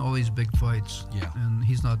has done all these big fights. Yeah. And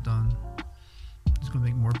he's not done. He's going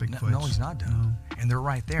to make more big fights. No, he's not done. No. And they're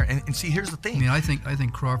right there. And see, here's the thing. I mean, I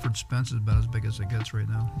think Crawford Spence is about as big as it gets right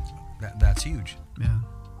now. That's huge. Yeah.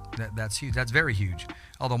 That's huge. That's very huge.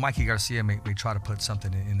 Although Mikey Garcia may try to put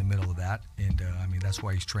something in the middle of that, and I mean that's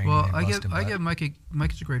why he's training. Well, and I give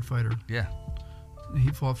Mikey's a great fighter. Yeah. He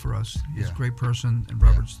fought for us. He's Yeah. a great person, and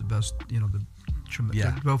Robert's the best. Yeah.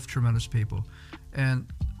 They're both tremendous people,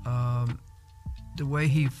 and the way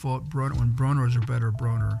he fought Broner, when Broner was a better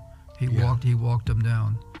Broner, he walked him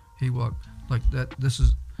down. He walked like that.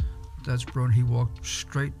 That's Broner. He walked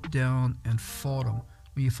straight down and fought him.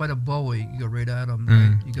 When you fight a bully, you go right at him.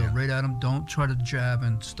 Right? You go right at him. Don't try to jab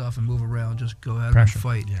and stuff and move around. Just go at him and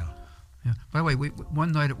fight. Yeah. Yeah. By the way,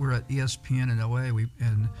 one night we were at ESPN in LA.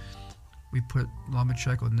 We put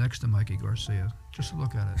Lomachenko next to Mikey Garcia just to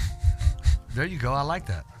look at it. There you go. I like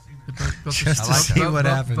that. Just to see what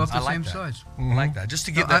happens. Both the I like same that. size. I like that. Just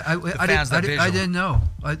to give the fans that visual. I didn't know.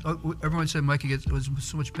 Everyone said Mikey was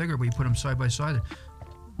so much bigger, but you put him side by side,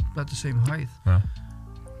 about the same height. Yeah.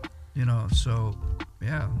 You know, so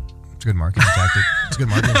yeah. It's a good marketing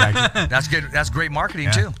tactic. That's good. That's great marketing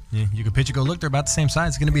Yeah. too. You could pitch and go, look, they're about the same size.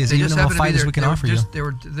 It's going to be as They even just of a happened to be fight as there- we can they were offer you. They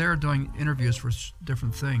were there doing interviews for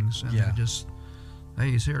different things, and Yeah. they just,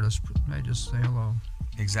 hey, he's here. Hey, just say hello.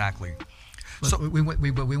 Exactly. But So we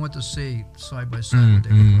went to see side by side what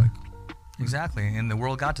they look like. exactly, and the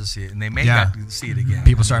world got to see it, and they may Yeah. got to see it again.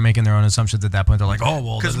 People start making their own assumptions at that point. They're like, oh,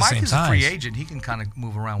 well, they're Because the Mike same is a free size. agent, he can kind of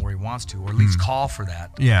move around where he wants to, or at least call for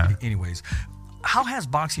that. Yeah. Anyways, how has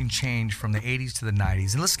boxing changed from the 80s to the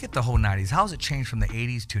 90s? And let's skip the whole 90s. How has it changed from the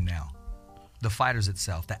 80s to now? The fighters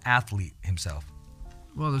itself, the athlete himself.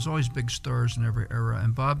 Well, there's always big stars in every era,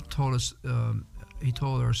 and Bob told us, he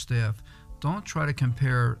told our staff, don't try to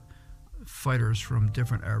compare fighters from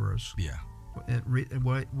different eras. Yeah.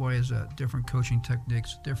 Why is that? Different coaching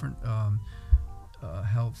techniques, different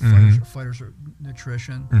health, fighters are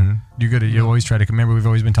nutrition. You always try to remember. We've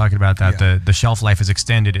always been talking about that. Yeah. The shelf life is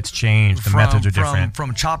extended. It's changed. The methods are different.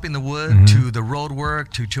 From chopping the wood to the road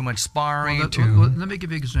work to too much sparring Let me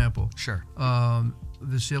give you an example. Sure.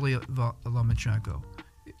 Vasily Lomachenko,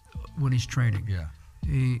 when he's training, Yeah.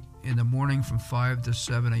 he in the morning from 5 to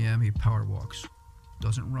 7 a.m. he power walks,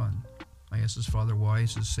 doesn't run. I asked his father why. He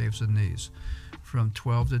says saves the knees. From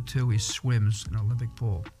 12 to 2 he swims in an Olympic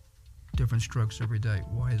pool, different strokes every day.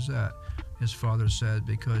 Why is that? His father said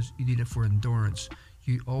because you need it for endurance.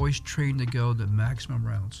 You always train to go the maximum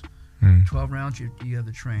rounds. 12 rounds you have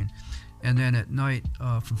to train, and then at night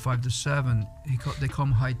from 5 to 7 they call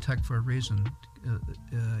him high tech for a reason.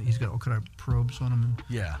 He's got all kind of probes on him,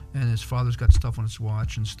 and his father's got stuff on his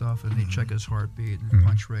watch and stuff, and they check his heartbeat and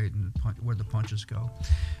punch rate and where the punches go.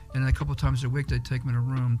 And then a couple of times a week they take him in a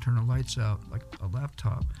room, turn the lights out like a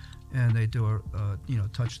laptop, and they do a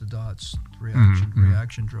touch the dots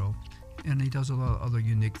reaction drill, and he does a lot of other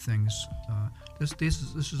unique things.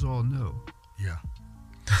 This is all new. Yeah.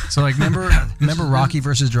 So like remember Rocky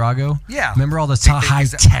versus Drago? Yeah. Remember all the high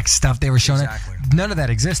tech stuff they were showing? Exactly. None of that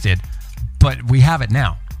existed, but we have it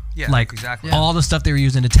now. Yeah, like exactly. all the stuff they were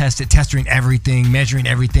using to test it, testing everything, measuring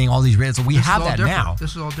everything, all these rates. So we have that now.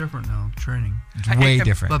 This is all different now. Training. It's way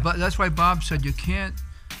different. But that's why Bob said you can't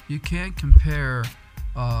compare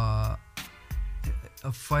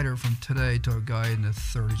a fighter from today to a guy in the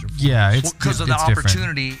 30s or 40s. Yeah, it's because of the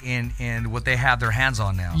opportunity and what they have their hands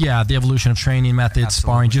on now. Yeah, the evolution of training methods,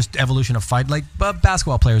 sparring, just evolution of fight. Like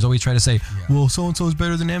basketball players always try to say, well, so-and-so is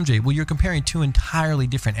better than MJ. Well, you're comparing two entirely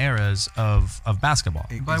different eras of basketball.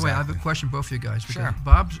 By the way, I have a question for both of you guys. Because Sure.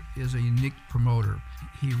 Bob is a unique promoter.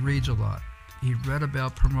 He reads a lot. He read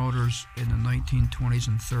about promoters in the 1920s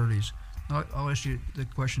and 30s. I'll ask you the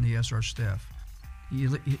question he asked our staff.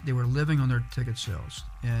 They were living on their ticket sales,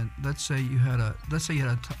 and let's say you had a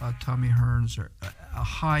Tommy Hearns or a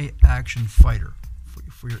high action fighter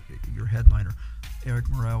for your headliner, Eric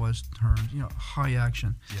Morales, Hearns, high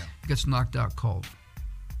action. Yeah. He gets knocked out cold.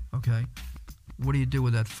 Okay, what do you do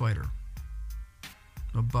with that fighter?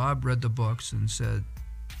 Well, Bob read the books and said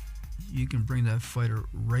you can bring that fighter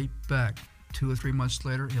right back. 2 or 3 months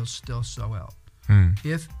later, he'll still sell out.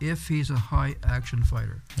 If he's a high action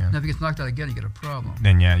fighter. Yeah. Now if he gets knocked out again, you get a problem.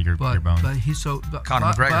 Then yeah, you're But boned. Conor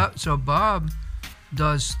McGregor. So Bob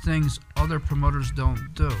does things other promoters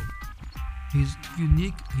don't do. He's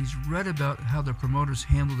unique. He's read about how the promoters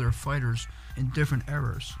handle their fighters in different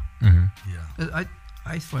eras. Yeah.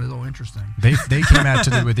 I find it all interesting. They came out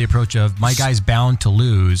with the approach of, my guy's bound to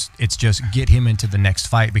lose. It's just get him into the next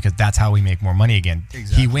fight because that's how we make more money again.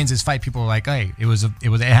 Exactly. He wins his fight. People are like, hey,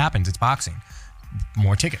 it happens. It's boxing.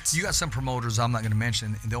 More tickets. You got some promoters I'm not going to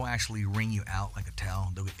mention. They'll actually ring you out like a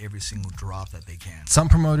towel. They'll get every single drop that they can. Some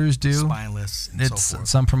promoters do. Spineless and so forth.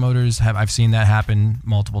 Some promoters have. I've seen that happen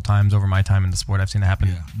multiple times over my time in the sport. I've seen it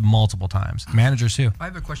happen multiple times. Managers too. I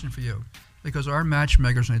have a question for you, because our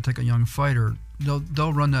matchmakers, when they take a young fighter,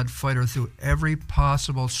 they'll run that fighter through every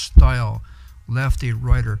possible style, lefty,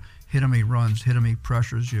 righter. Hit him, he runs. Hit him, he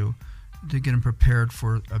pressures you, to get him prepared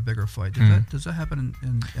for a bigger fight. Does that happen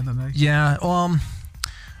in MMA? Yeah,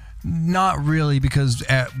 not really, because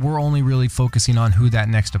we're only really focusing on who that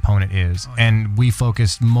next opponent is, and we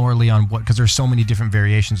focus morely on because there's so many different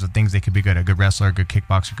variations of things they could be good at. A good wrestler, a good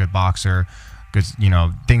kickboxer, good boxer, good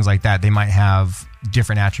things like that. They might have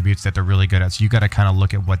different attributes that they're really good at. So you got to kind of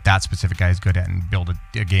look at what that specific guy is good at and build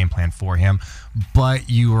a game plan for him. But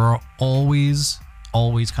you are always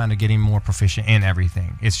kind of getting more proficient in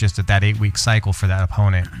everything. It's just that 8-week cycle for that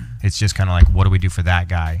opponent, it's just kind of like, what do we do for that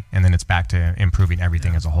guy? And then it's back to improving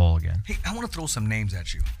everything as a whole again. Hey, I want to throw some names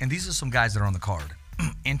at you. And these are some guys that are on the card.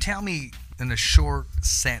 And tell me in a short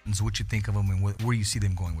sentence what you think of them and where you see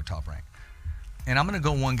them going with Top Rank. And I'm going to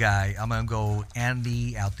go one guy. I'm going to go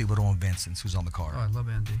Andy Altiero and Vincent, who's on the card. Oh, I love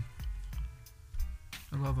Andy.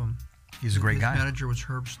 I love him. He's a great guy. His manager was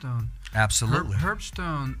Herb Stone. Absolutely. Herb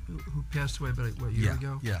Stone, who passed away about a year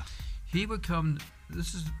ago. Yeah. He would come.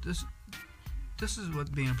 This is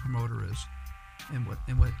what being a promoter is, and what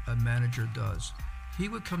a manager does. He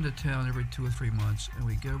would come to town every 2 or 3 months, and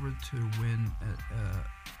we'd go over to win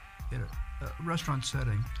at a restaurant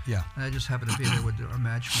setting. Yeah. And I just happened to be there with our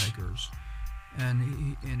matchmakers, and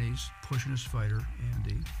he's pushing his fighter,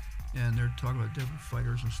 Andy, and they're talking about different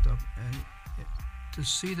fighters and stuff. And to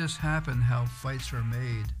see this happen, how fights are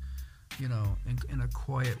made, in a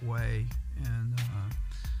quiet way, and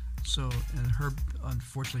and Herb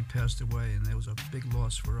unfortunately passed away, and it was a big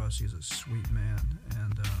loss for us. He's a sweet man,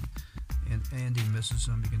 and Andy misses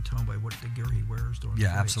him. You can tell him by what the gear he wears during the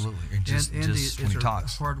fights. Absolutely. And just Andy when he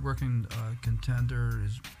talks. a hard-working contender.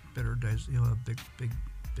 His better days, he'll have big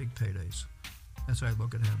paydays. That's how I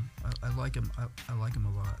look at him. I like him. I like him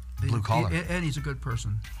a lot. Blue collar. And he's a good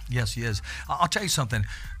person. Yes, he is. I'll tell you something.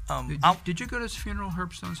 Did you go to his funeral,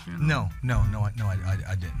 Herb Stone's funeral? No,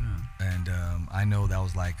 I didn't. Yeah. And I know that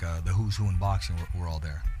was like the who's who in boxing were all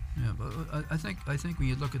there. Yeah, but I think when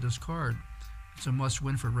you look at this card, it's a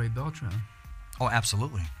must-win for Ray Beltran. Oh,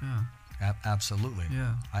 absolutely. Yeah. Absolutely.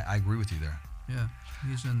 Yeah. I agree with you there. Yeah,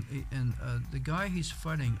 he's the guy he's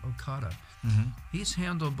fighting, Okada. Mm-hmm. He's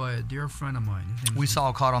handled by a dear friend of mine. We saw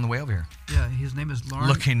Okada on the way over here. Yeah, his name is Lauren.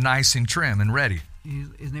 Looking nice and trim and ready.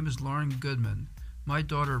 His name is Lauren Goodman. My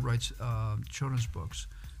daughter writes children's books,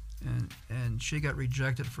 and she got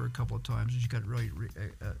rejected for a couple of times, and she got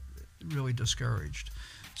really discouraged.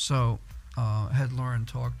 So I had Lauren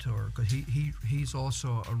talk to her, because he's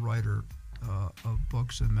also a writer of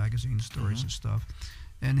books and magazine stories and stuff.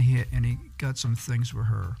 And he got some things for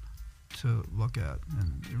her to look at,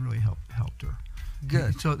 and it really helped her.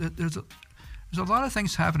 Good. So there's a lot of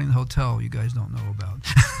things happening in the hotel you guys don't know about.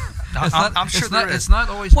 I'm sure there is. It's not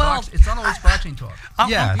always boxing talk.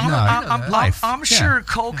 I'm sure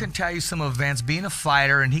Cole can tell you some events, being a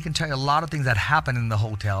fighter, and he can tell you a lot of things that happen in the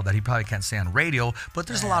hotel that he probably can't say on radio. But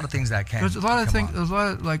there's a lot of things that can. There's a lot of things. There's a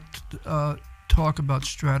lot of talk about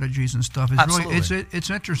strategies and stuff. It's Absolutely. really it's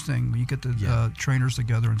interesting when you get the trainers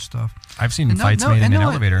together and stuff. I've seen fights made in an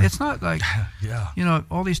elevator. It's not like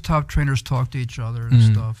all these top trainers talk to each other and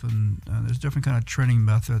stuff, and there's different kind of training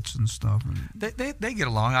methods and stuff. And they get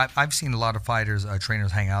along. I've seen a lot of fighters,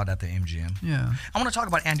 trainers hang out at the MGM. Yeah. I want to talk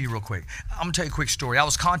about Andy real quick. I'm gonna tell you a quick story. I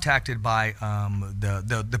was contacted by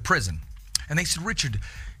the prison, and they said, Richard,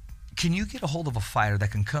 can you get a hold of a fighter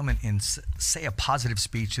that can come in and say a positive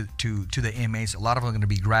speech to the inmates? A lot of them are going to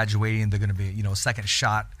be graduating. They're going to be, a second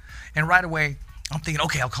shot. And right away, I'm thinking,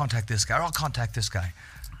 okay, I'll contact this guy, or I'll contact this guy.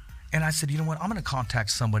 And I said, you know what? I'm going to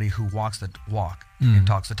contact somebody who walks the walk. and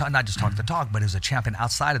talks the talk. Not just talk the talk, but is a champion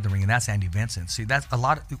outside of the ring, and that's Andy Vincent. See, that's a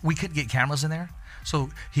lot. We couldn't get cameras in there, so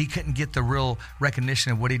he couldn't get the real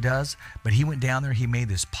recognition of what he does. But he went down there. He made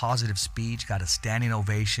this positive speech, got a standing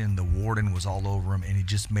ovation. The warden was all over him, and he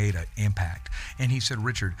just made an impact. And he said,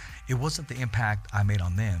 Richard, it wasn't the impact I made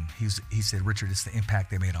on them. He said, Richard, it's the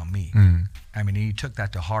impact they made on me. I mean, he took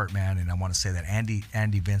that to heart, man. And I want to say that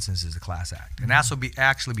Andy Vincent is a class act, and that's will be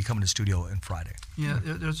actually be coming to the studio on Friday. Yeah,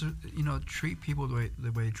 there's a, treat people the way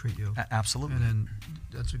they treat you. Absolutely. And then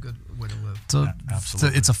that's a good way to live. So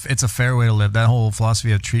absolutely. It's a fair way to live. That whole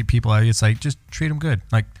philosophy of treat people, it's like just treat them good.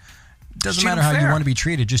 Like, doesn't matter how you want to be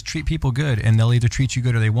treated, just treat people good, and they'll either treat you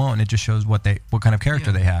good or they won't. And it just shows what kind of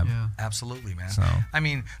character they have. Yeah. Absolutely, man. So I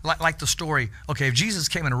mean, like the story. Okay, if Jesus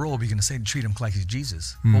came in a robe, you're gonna say treat him like he's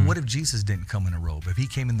Jesus. But what if Jesus didn't come in a robe? If he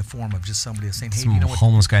came in the form of just somebody saying, "Hey, do you know what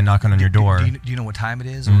homeless guy knocking on your door? Do you know what time it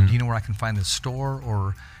is? Or do you know where I can find this store?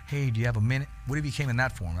 Or hey, do you have a minute?" What if he came in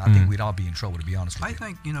that form? I think we'd all be in trouble, to be honest with you.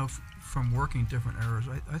 I think from working different eras,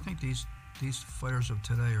 I think these fighters of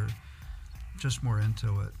today are just more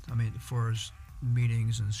into it. I mean, as far as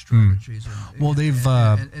meetings and strategies. Well, they've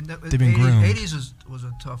been groomed. 80s was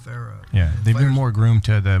a tough era. Yeah, they've been more groomed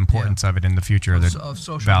to the importance of it in the future, the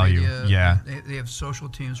social value. Media. Yeah, they have social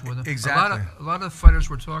teams with them. Exactly. A lot of fighters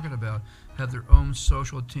we're talking about have their own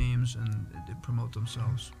social teams and they promote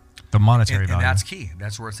themselves. The monetary value. And that's key.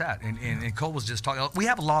 That's where it's at. And Cole was just talking. We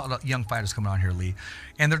have a lot of young fighters coming on here, Lee,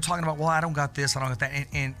 and they're talking about, well, I don't got this, I don't got that.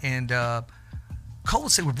 And Cole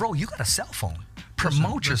would say, well, bro, you got a cell phone.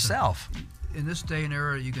 Promote yourself. In this day and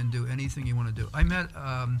era, you can do anything you want to do. I met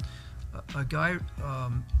a guy,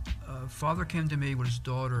 father came to me with his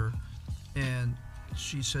daughter, and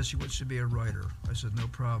she says she wants to be a writer. I said, no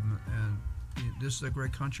problem. And this is a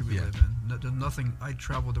great country we live in. There's nothing, I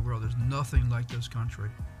traveled the world, there's nothing like this country.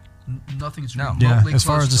 Nothing's remotely as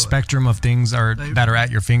far close as the to it. spectrum of things that are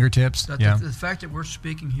at your fingertips. The fact that we're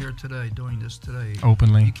speaking here today, doing this today,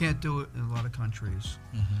 openly, you can't do it in a lot of countries.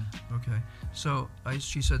 Okay, so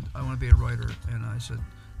she said, I want to be a writer, and I said,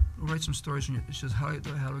 well, write some stories. She says, how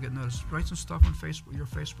do I get noticed? Write some stuff on Facebook, your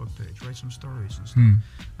Facebook page. Write some stories and stuff.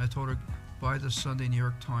 I told her, buy the Sunday New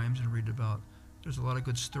York Times and read about. There's a lot of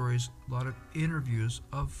good stories, a lot of interviews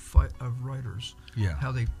of writers. Yeah,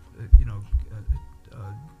 how they,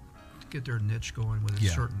 get their niche going with a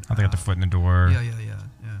certain. How they got their foot in the door. Yeah.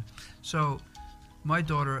 So, my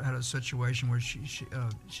daughter had a situation where she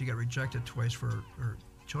got rejected twice for her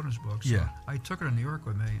children's books. So I took her to New York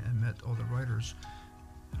with me and met all the writers,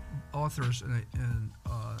 authors, and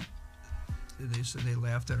they said they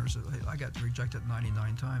laughed at her. Said, hey, I got rejected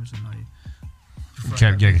 99 times, and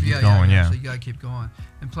keep going. So you gotta keep going.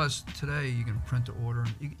 And plus, today you can print the order,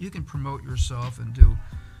 and you can promote yourself and do.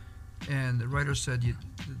 And the writer said the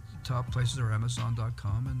top places are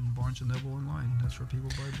Amazon.com and Barnes & Noble online. That's where people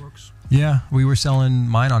buy books. Yeah, we were selling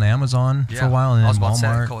mine on Amazon for a while, and then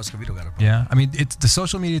Walmart. Cole Escovedo got it. Yeah, I mean, it's the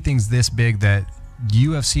social media thing's this big that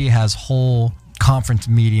UFC has whole conference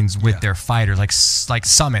meetings with their fighters, like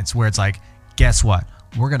summits, where it's like, guess what?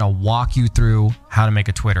 We're gonna walk you through how to make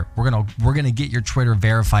a Twitter. We're gonna get your Twitter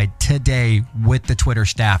verified today with the Twitter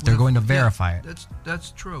staff. They're going to verify it.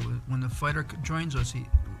 That's true. When the fighter joins us, he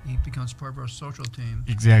becomes part of our social team.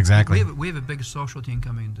 Yeah, exactly. We have a big social team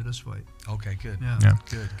coming into this fight. Okay, good. Yeah.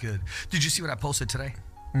 Good. Did you see what I posted today?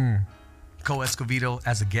 Cole Escovedo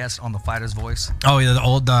as a guest on the Fighter's Voice. Oh yeah, the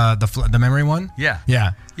old the memory one. Yeah.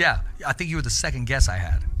 I think you were the second guest I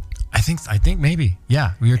had. I think maybe.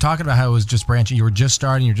 Yeah, we were talking about how it was just branching. You were just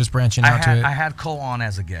starting. You're just branching out to it. I had Cole on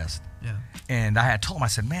as a guest. Yeah. And I had told him, I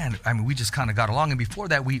said, man, I mean, we just kind of got along. And before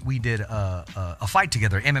that, we did a fight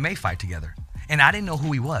together, MMA fight together. And I didn't know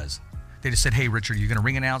who he was. They just said, hey, Richard, you're going to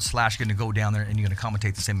ring announce / you're going to go down there and you're going to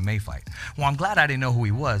commentate this MMA fight. Well, I'm glad I didn't know who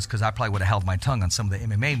he was because I probably would have held my tongue on some of the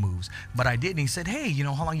MMA moves. But I did. And he said, hey, you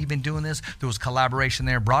know how long you been doing this? There was collaboration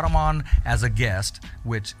there. Brought him on as a guest,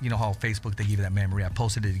 which, you know how Facebook, they give you that memory. I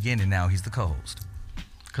posted it again, and now he's the co-host.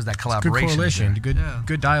 Because that collaboration. Good correlation.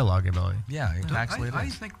 Good dialogue ability. Yeah, actually it is. I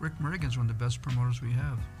think Rick Morrigan's one of the best promoters we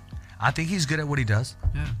have. I think he's good at what he does.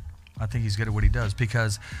 Yeah. I think he's good at what he does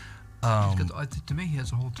because... to me, he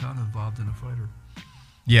has a whole town involved in a fighter.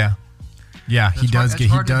 Yeah, he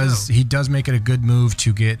does make it a good move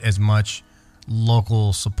to get as much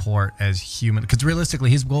local support as human. Because realistically,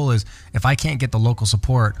 his goal is, if I can't get the local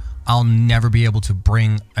support, I'll never be able to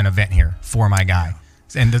bring an event here for my guy.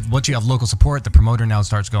 And once you have local support, the promoter now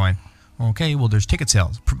starts going, okay, well, there's ticket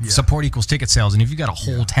sales. Support equals ticket sales. And if you got a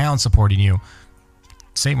whole town supporting you,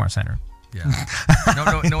 Seymour Center. Yeah.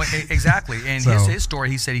 No, exactly. And his story,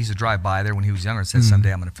 he said he used to drive by there when he was younger and said,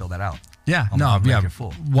 someday I'm going to fill that out. Yeah, I'm gonna make it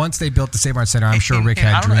full. Once they built the Save Art Center, I'm sure Rick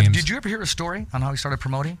had I don't know, dreams. did you ever hear a story on how he started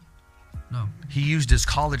promoting? No. He used his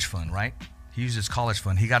college fund, right? He used his college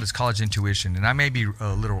fund. He got his college intuition, and I may be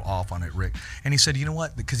a little off on it, Rick. And he said, you know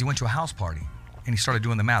what? Because he went to a house party, and he started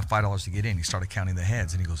doing the math, $5 to get in. He started counting the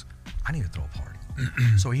heads, and he goes, I need to throw a party.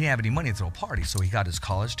 So he didn't have any money to throw a party, so he got his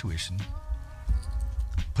college tuition,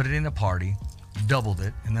 put it in a party, doubled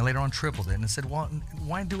it, and then later on tripled it, and said, well,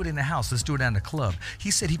 why do it in the house? Let's do it in the club.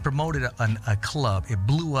 He said he promoted a club. It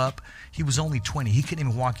blew up. He was only 20. He couldn't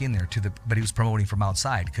even walk in there but he was promoting from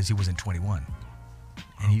outside because he wasn't 21.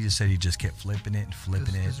 And he just said he just kept flipping it and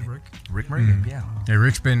flipping it. This is Rick? Rick Merrigan, yeah. Yeah,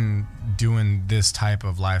 Rick's been doing this type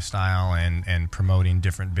of lifestyle and promoting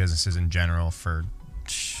different businesses in general for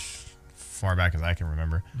far back as I can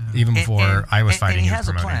remember. Even before I was fighting, and he was has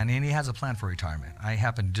a promoting. plan, and he has a plan for retirement. I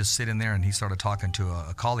happened to just sit in there, and he started talking to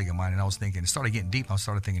a colleague of mine, and I was thinking, it started getting deep. I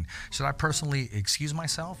started thinking, should I personally excuse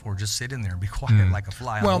myself or just sit in there and be quiet like a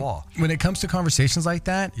fly on the wall? When it comes to conversations like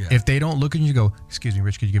that, Yeah. if they don't look at you and go, excuse me,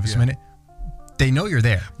 Rich, could you give us a minute? They know you're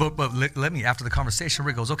there. But let me, after the conversation,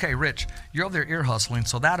 Rick goes, okay, Rich, you're over there ear hustling,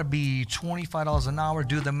 so that'll be $25 an hour.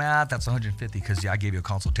 Do the math. That's $150 because I gave you a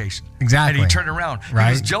consultation. Exactly. And he turned around. Right.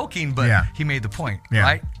 He was joking, but he made the point,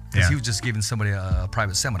 right? Because he was just giving somebody a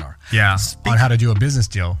private seminar. Yeah, on how to do a business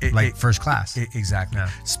deal, first class. Exactly. Yeah.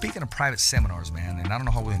 Speaking of private seminars, man, and I don't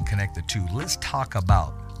know how we can connect the two, let's talk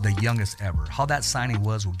about the youngest ever. How that signing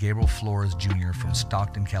was with Gabriel Flores Jr. from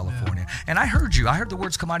Stockton, California. And I heard the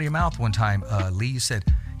words come out of your mouth one time, Lee. You said,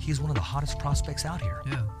 he's one of the hottest prospects out here.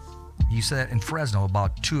 Yeah. You said that in Fresno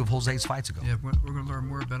about 2 of Jose's fights ago. Yeah, we're going to learn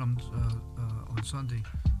more about him on Sunday.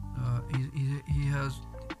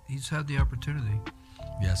 He's had the opportunity,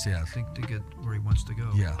 Yes. I think, to get where he wants to go.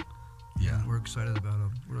 Yeah. And we're excited about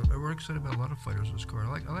him. We're excited about a lot of fighters in this card.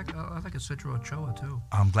 I like a Citro Ochoa too.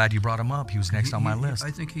 I'm glad you brought him up. He was next on my list.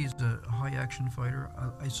 I think he's a high action fighter.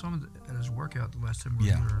 I saw him at his workout the last time we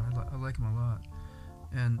were here. I like him a lot.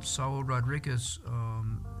 And Saul Rodriguez,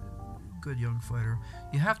 good young fighter.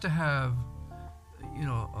 You have to have,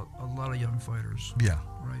 a lot of young fighters. Yeah.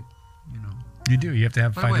 Right. You do. You have to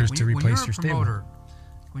have By the way, fighters to replace your stable.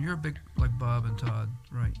 When you're a big like Bob and Todd,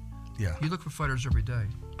 right? Yeah. You look for fighters every day.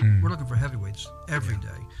 We're looking for heavyweights every day.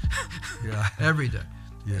 Yeah. Every day.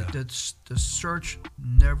 Yeah. The search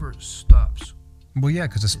never stops. Well, yeah,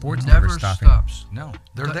 because the sport's never never stopping. stops. No,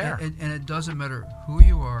 they're there. And it doesn't matter who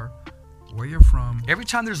you are, where you're from. Every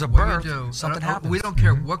time there's a what birth, you do. something happens. We don't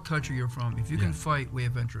care what country you're from. If you can fight, we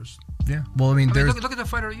have interest. Yeah. Well, I mean, there's look at the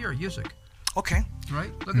fighter of the year, Usyk. Okay.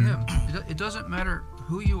 Right? Look at him. It doesn't matter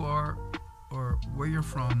who you are or where you're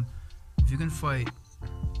from. If you can fight,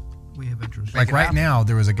 we have interest. like right now,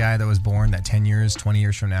 there was a guy that was born that 10 years, 20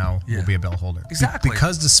 years from now will be a belt holder. Exactly.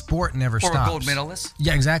 Because the sport never stops. Or a gold medalist.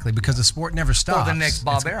 Yeah, exactly. Because the sport never stops. Or the next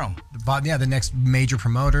Bob Arum. The next major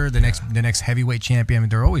promoter, the next heavyweight champion.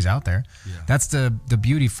 They're always out there. Yeah. That's the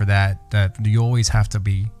beauty for that you always have to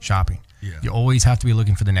be shopping. Yeah. You always have to be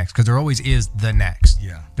looking for the next because there always is the next.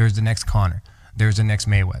 Yeah. There's the next Conor. There's the next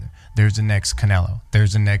Mayweather. There's the next Canelo.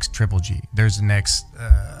 There's the next Triple G. There's the next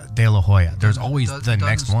De La Hoya. There's always the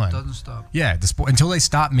next one. Doesn't stop. Yeah, the sport until they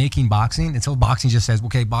stop making boxing, until boxing just says,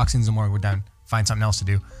 okay, boxing's no more, we're done. Find something else to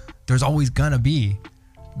do. There's always gonna be,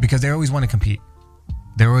 because they always want to compete.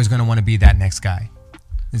 They're always gonna want to be that next guy.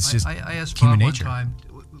 It's just I asked human Bob nature. one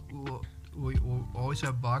time, we'll always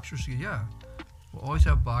have boxers. He said, yeah, we'll always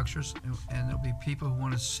have boxers, and there'll be people who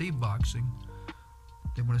want to see boxing.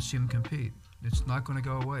 They want to see them compete. It's not going to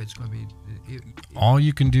go away. It's going to be. All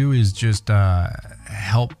you can do is just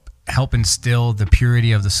help instill the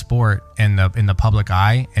purity of the sport in the public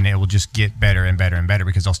eye, and it will just get better and better and better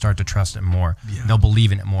because they'll start to trust it more. Yeah. They'll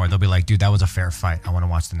believe in it more. They'll be like, dude, that was a fair fight. I want to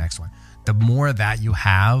watch the next one. The more that you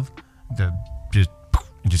have, it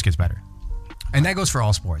just gets better. And that goes for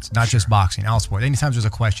all sports, not just boxing, all sports. Anytime there's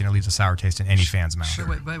a question, it leaves a sour taste in any fan's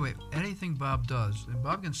mouth. By the way, anything Bob does, and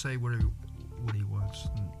Bob can say what he wants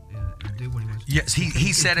and do what he wants. Yes,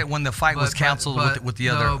 he said it when the fight was canceled with the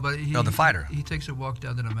other fighter. He takes a walk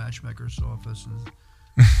down to the matchmaker's office and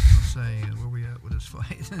he'll say, where we at with this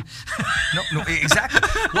fight? No, exactly.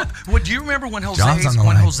 What do you remember when John's on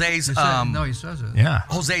Jose's the line. He says it. Yeah.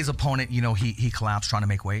 Jose's opponent, he collapsed trying to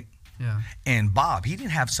make weight? Yeah. And Bob, he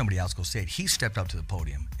didn't have somebody else go say it. He stepped up to the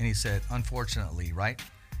podium and he said, unfortunately, right?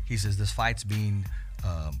 He says this fight's being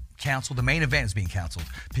canceled. The main event is being canceled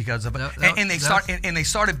because of and they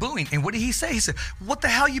started booing. And what did he say? He said, "What the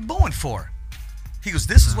hell are you booing for?" He goes,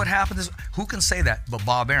 this is what happened. Who can say that but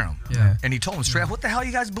Bob Arum? Yeah. And he told him straight up, what the hell are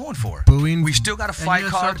you guys booing for? Booing? We still got a fight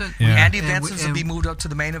card. Yeah. Andy Benson's will be moved up to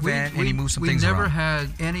the main event, and he moved some things around. We never had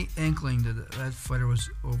any inkling that fighter was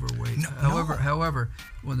overweight. However,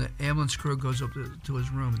 when the ambulance crew goes up to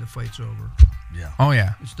his room, the fight's over. Yeah. Oh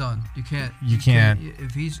yeah. It's done. You can't.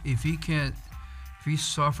 If he's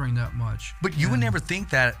suffering that much. But you would never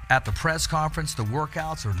think that at the press conference, the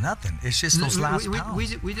workouts, or nothing. It's just those last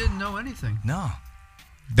pounds. We didn't know anything. No.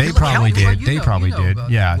 They probably did. They probably did.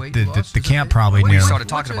 Yeah. The camp probably knew. We started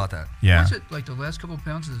talking about that. Yeah. What's it like? The last couple of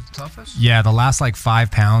pounds is the toughest. Yeah, the last like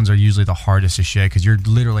 5 pounds are usually the hardest to shed because you're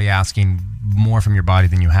literally asking more from your body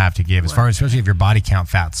than you have to give. As far as especially if your body count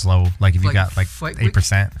fat's low, like if you got like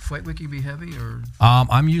 8%. Fight week, you be heavy or?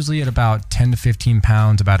 I'm usually at about 10 to 15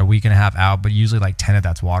 pounds, about a week and a half out, but usually like 10 of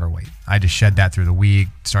that's water weight. I just shed that through the week,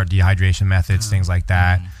 start dehydration methods, things like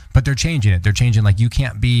that. But they're changing it. They're changing like you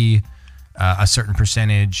can't be a certain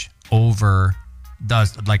percentage over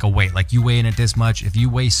does like a weight. Like you weigh in at this much. If you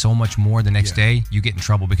weigh so much more the next day, you get in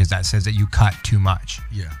trouble because that says that you cut too much.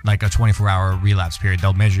 Yeah. Like a 24-hour relapse period.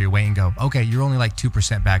 They'll measure your weight and go, okay, you're only like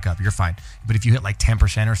 2% back up. You're fine. But if you hit like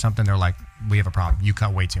 10% or something, they're like, we have a problem. You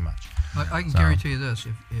cut way too much. I can guarantee you this.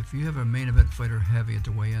 If you have a main event fighter heavy at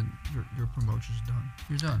the weigh-in, your promotion's done.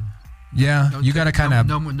 You're done. Yeah, you got to kind of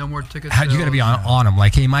no more tickets. You got to be on them.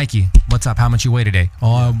 Like, hey, Mikey, what's up? How much you weigh today?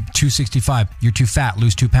 Oh, 265. You're too fat.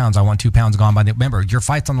 Lose 2 pounds. I want 2 pounds gone by the. Remember, your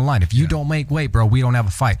fight's on the line. If you don't make weight, bro, we don't have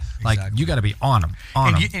a fight. Like, you got to be on them.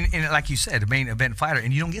 And like you said, a main event fighter,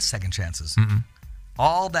 and you don't get second chances.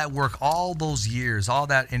 All that work, all those years, all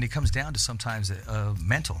that, and it comes down to sometimes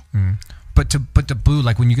mental. But to boo,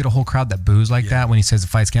 like when you get a whole crowd that boos like that when he says the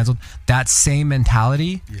fight's canceled, that same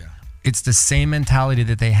mentality. Yeah. It's the same mentality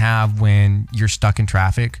that they have when you're stuck in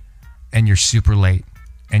traffic and you're super late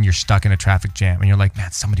and you're stuck in a traffic jam and you're like,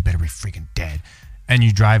 man, somebody better be freaking dead. And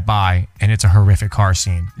you drive by and it's a horrific car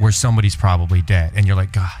scene where somebody's probably dead. And you're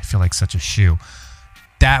like, God, I feel like such a shoe.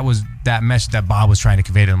 That was that message that Bob was trying to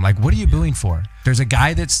convey to them. Like, what are you booing for? There's a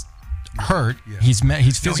guy that's hurt. Yeah. He's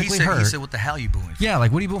physically hurt. He said, what the hell are you booing for? Yeah,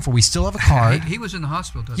 like, what are you booing for? We still have a card. He was in the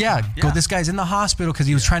hospital. This guy's in the hospital because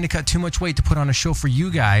he was trying to cut too much weight to put on a show for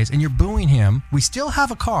you guys, and you're booing him. We still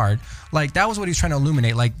have a card. Like, that was what he was trying to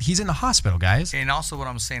illuminate. Like, he's in the hospital, guys. And also what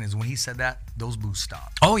I'm saying is when he said that, those boos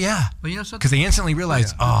stopped. Oh, yeah. But you know something? Because they instantly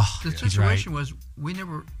realized, the situation was we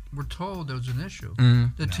never were told there was an issue.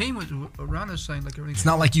 The team was around us saying like everything. It's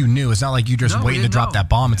not like you knew. It's not like you just waiting to drop that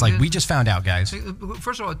bomb. It's like we just found out, guys.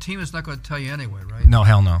 First of all, a team is not going to tell you anyway, right? No,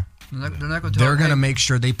 hell no. They're not going to tell you. They're going to make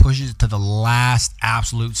sure they push it to the last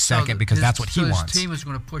absolute second because that's what he wants. His team is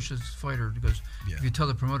going to push his fighter because if you tell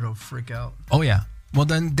the promoter, he'll freak out. Oh, yeah. Well,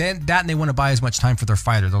 then that and they want to buy as much time for their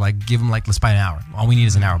fighter. They're like, give them let's buy an hour. All we need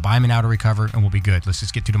is an hour. Buy them an hour to recover, and we'll be good. Let's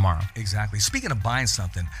just get to tomorrow. Exactly. Speaking of buying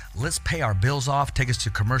something, let's pay our bills off, take us to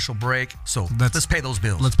commercial break. So let's pay those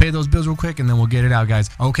bills. Let's pay those bills real quick, and then we'll get it out, guys.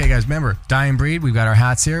 Okay, guys, remember, Dying Breed, we've got our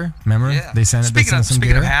hats here. Remember? Yeah. They sent some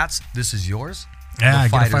Speaking of hats, this is yours. Yeah, the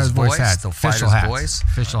Fighter's Voice hat. The Official Fighter's hats. Voice.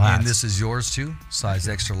 Official hats. And this is yours too. Size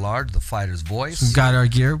extra large, the Fighter's Voice. We've got our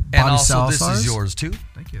gear. Bobby and also Salazar's. this is yours too.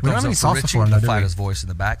 Thank you. We don't have any salsa for him, the Fighter's Voice in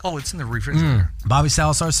the back. Oh, it's in the refrigerator. Bobby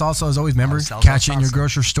Salazar's salsa is always, remember, catch it in your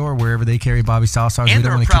grocery store wherever they carry Bobby Salazar's. And we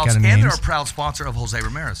don't want to kick out of names. And they're a proud sponsor of Jose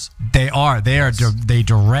Ramirez. They are. They are. They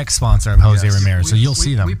direct sponsor of Jose Ramirez, so you'll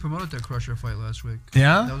see them. We promoted that Crusher fight last week.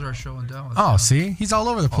 Yeah? That was our show in Dallas. Oh, see? He's all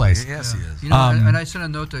over the place. Yes, he is. You know, and I sent a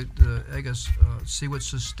note to Egas, see what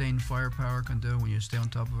sustained firepower can do when you stay on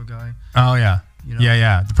top of a guy. Oh, yeah. You know?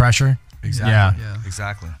 Yeah. The pressure. Exactly. Yeah.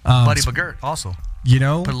 Exactly. Buddy Bagert also. You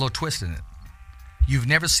know? Put a little twist in it. You've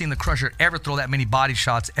never seen the Crusher ever throw that many body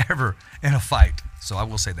shots ever in a fight. So I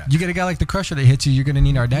will say that. You get a guy like the Crusher that hits you, you're going to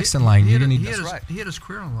need our next in line. He had his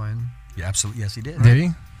career on the line. Yeah, absolutely. Yes, he did. Did he?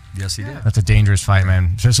 Yes, he did. That's a dangerous fight,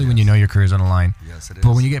 man. Especially when you know your career's on the line. Yes, it is.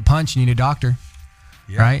 But when you get punched, you need a doctor.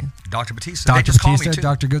 Yeah. Right? Dr. Batista. Dr. Batista,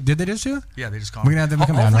 Dr. Good. Did they just do? Yeah, they just called me. We're going to have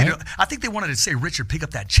them come down, right? I think they wanted to say, Richard, pick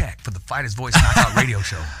up that check for the Fighter's Voice Knockout Radio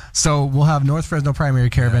Show. So we'll have North Fresno Primary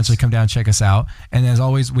Care eventually come down and check us out. And as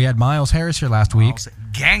always, we had Miles Harris here last week.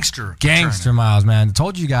 Gangster attorney. Miles, man. I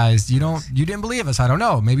told you guys, you didn't believe us. I don't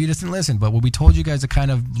know. Maybe you just didn't listen. But we told you guys the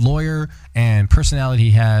kind of lawyer and personality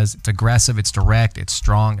he has. It's aggressive, it's direct, it's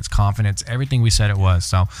strong, it's confident. It's everything we said it was.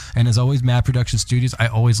 So, and as always, Mad Production Studios, I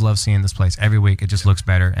always love seeing this place. Every week, it just looks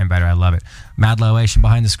better and better. I love it. Mad Loation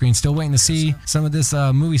behind the screen. Still waiting to see some of this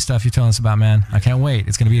movie stuff you're telling us about, man. I can't wait.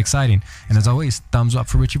 It's going to be exciting. And as always, thumbs up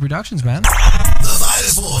for Richie Productions, man. The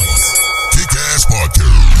Fighter's Voice. Kick-Ass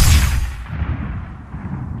Podcast.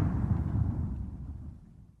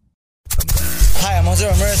 Hi, I'm Jose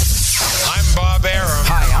Ramirez. I'm Bob Arum.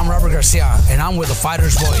 Hi, I'm Robert Garcia, and I'm with the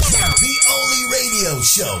Fighter's Voice. The only radio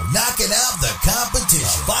show knocking out the competition.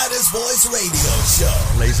 Fighter's Voice Radio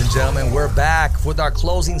Show. Ladies and gentlemen, we're back with our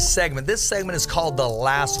closing segment. This segment is called The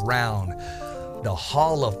Last Round. The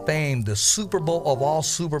Hall of Fame, the Super Bowl of all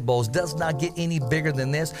Super Bowls, does not get any bigger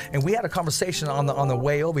than this. And we had a conversation on the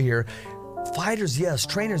way over here. Fighters, yes.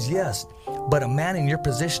 Trainers, yes. But a man in your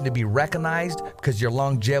position to be recognized because your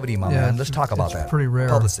longevity, my man. Let's talk about that. It's pretty rare.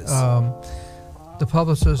 Publicists. The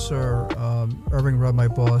publicists are Irving Rudd, my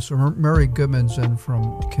boss, or Murray Goodman's in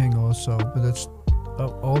from King also. But it's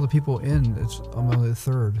all the people in. I'm only the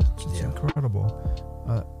third. It's incredible.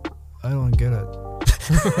 I don't get it.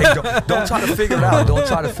 Hey, don't try to figure it out. Don't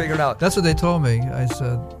try to figure it out. That's what they told me. They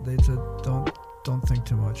said, don't think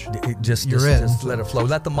too much. Just let it flow.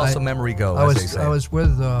 Let the muscle memory go. I was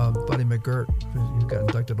with Buddy McGirt, who got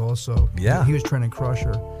inducted also. Yeah. He was training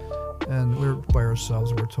Crusher, and we were by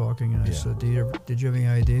ourselves. We were talking, and I said, "Did you have any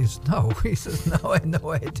ideas?" No. He says, "No, I had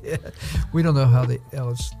no idea. We don't know how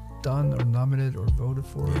it's done or nominated or voted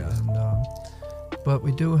for it." And, but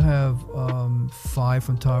we do have 5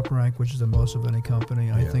 from Top Rank, which is the most of any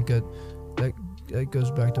company. I think that goes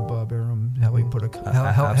back to Bob Arum, how he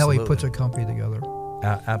puts a company together.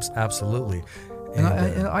 Absolutely.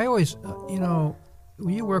 And I always,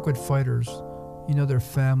 when you work with fighters, their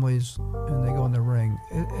families, and they go in the ring.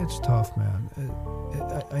 It's tough, man.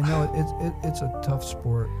 I know it's a tough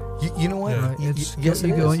sport. You know what? Right?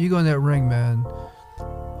 You go in that ring, man.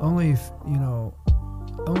 Only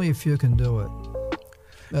a few can do it.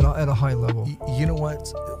 At a high level. You know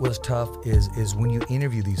what was tough is when you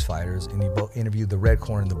interview these fighters, and you both interview the red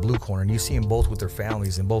corner and the blue corner, and you see them both with their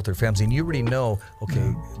families, and you already know,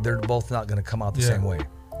 okay, they're both not going to come out the same way.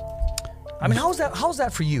 I mean, how's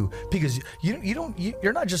that for you? Because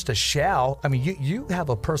you're not just a shell. I mean, you have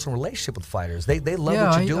a personal relationship with fighters. They love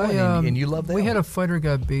what you're doing, and you love them. We had a fighter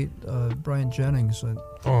got beat, Brian Jennings.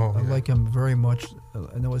 I like him very much.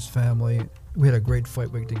 I know his family. We had a great fight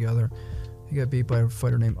week together. He got beat by a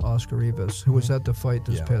fighter named Oscar Rivas, who was at the fight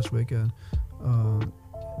this past weekend.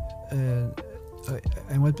 And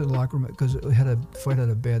I went to the locker room because the fight had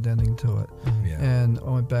a bad ending to it. And I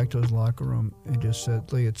went back to his locker room and just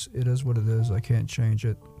said, "Lee, it is what it is. I can't change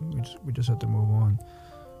it. We just have to move on."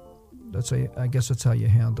 I guess that's how you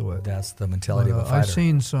handle it. That's the mentality of a fighter. I've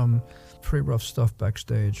seen some pretty rough stuff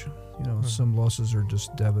backstage. Some losses are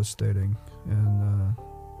just devastating. And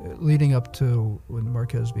leading up to when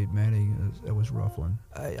Marquez beat Manny, it was a rough one.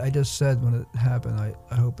 I just said when it happened,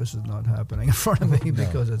 I hope this is not happening in front of me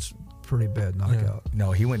because it's pretty bad knockout.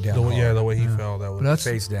 No, he went down. The way he fell, that was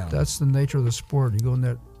face down. That's the nature of the sport. You go in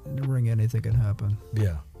there in the ring, anything can happen.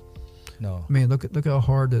 Yeah. No. I mean, look how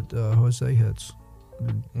hard that Jose hits. I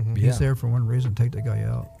mean, he's there for one reason: take the guy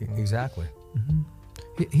out. Exactly.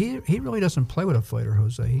 He really doesn't play with a fighter,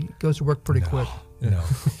 Jose. He goes to work pretty quick. No.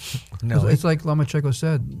 It's like Lomachenko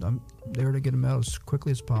said, I'm there to get him out as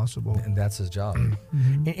quickly as possible. And that's his job.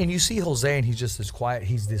 And you see Jose, and he's just this quiet.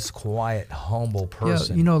 He's this quiet, humble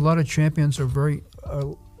person. Yeah, a lot of champions are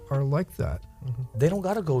like that. They don't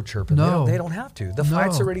got to go chirping. No. They don't have to. The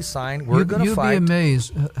fight's already signed. We're going to fight. You'd be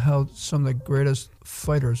amazed how some of the greatest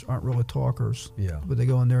fighters aren't really talkers. Yeah. But they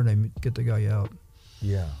go in there and they get the guy out.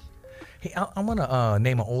 Yeah. Hey, I'm going to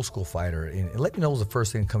name an old school fighter, and let me know what's the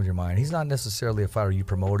first thing that comes to your mind. He's not necessarily a fighter you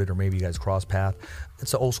promoted or maybe you guys cross path.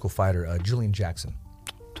 It's an old school fighter, Julian Jackson.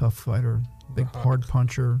 Tough fighter, big hard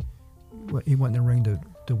puncher. He went in the ring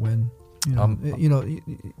to win.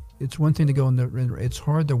 It's one thing to go in the ring. It's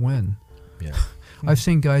hard to win. Yeah. I've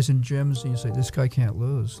seen guys in gyms and you say, this guy can't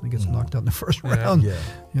lose. And he gets knocked out in the first round. Yeah.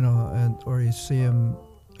 Or you see a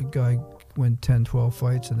guy win 10, 12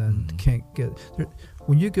 fights and then can't get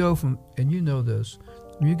when you go from, and you know this,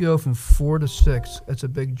 when you go from 4 to 6, it's a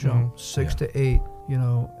big jump. 6 to 8,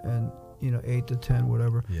 and 8 to 10,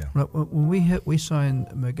 whatever. Yeah. When we signed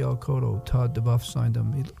Miguel Cotto, Todd DeBuff signed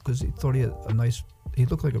him because he thought he had he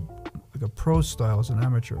looked like a pro style as an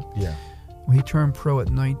amateur. Yeah. When he turned pro at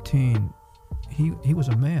 19, he was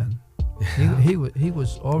a man. Yeah. He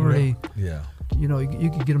was already. Yeah. You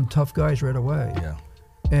could get him tough guys right away. Yeah.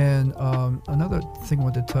 And another thing I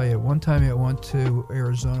want to tell you, one time I went to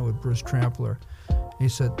Arizona with Bruce Trampler. He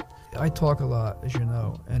said, I talk a lot, as you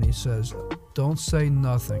know, and he says, don't say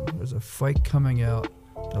nothing. There's a fight coming out,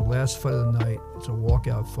 the last fight of the night. It's a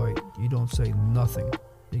walkout fight. You don't say nothing.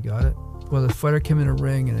 You got it? Well, the fighter came in the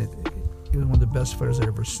ring, and he was one of the best fighters I've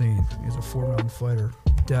ever seen. He was a 4-round fighter,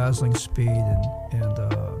 dazzling speed, and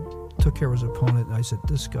took care of his opponent. And I said,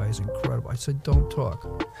 this guy is incredible. I said, don't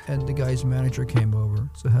talk. And the guy's manager came over.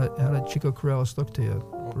 So how did Chico Corrales look to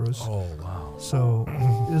you, Bruce? Oh, wow. So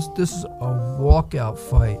this is a walkout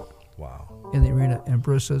fight. Wow. in the arena, and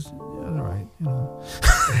Bruce says, yeah, all right, you know.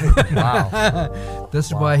 Wow. This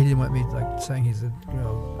is why he didn't want me like saying he's a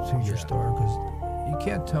future star, because you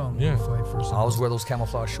can't tell him to fight for something. I always wear those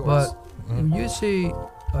camouflage shorts. But when you see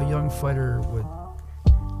a young fighter with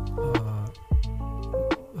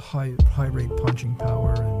high rate punching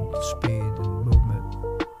power and speed and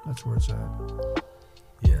movement, that's where it's at.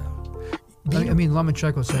 Yeah. I mean,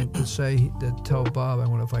 Lomachenko to tell Bob I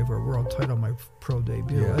want to fight for a world title on my pro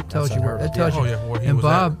debut. Yeah, that tells that's you where. That tells you. where he And was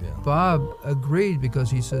Bob, at. Bob agreed because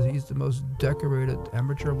he says he's the most decorated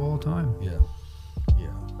amateur of all time. Yeah. Yeah.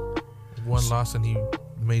 One loss and he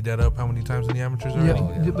made that up how many times in the amateurs already?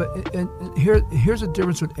 Yeah, but and here's the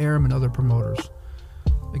difference with Arum and other promoters.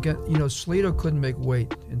 Again, Slido couldn't make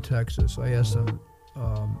weight in Texas. I asked him,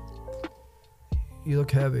 "You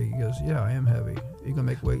look heavy." He goes, "Yeah, I am heavy. You gonna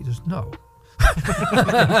make weight?" He says, "No."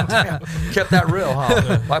 Kept that real,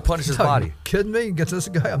 huh? Why punish his body? You kidding me? Against this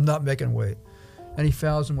guy, I'm not making weight. And he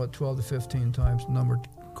fouls him 12 to 15 times, number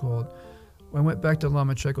called. When I went back to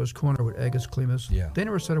Lomachenko's corner with Agus Klimas, they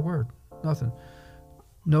never said a word, nothing.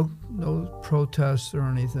 No protests or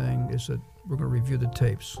anything. They said, we're going to review the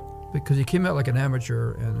tapes. Because he came out like an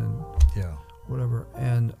amateur and whatever.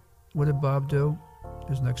 And what did Bob do?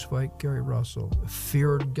 His next fight, Gary Russell, a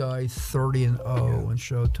feared guy, 30-0 in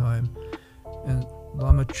Showtime. And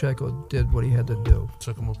Lomachenko did what he had to do.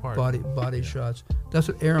 Took him apart. Body shots. That's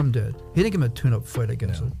what Arum did. He didn't give him a tune-up fight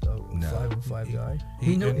against a 5-5 guy.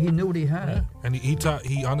 He knew what he had. Yeah. And he taught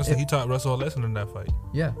Russell a lesson in that fight.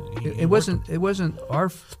 Yeah. It wasn't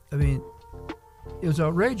our. I mean, it was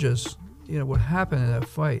outrageous. What happened in that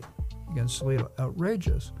fight against Salido.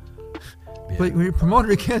 Outrageous. Yeah. But when you're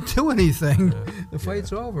promoted, you can't do anything. Yeah. The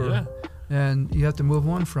fight's over, and you have to move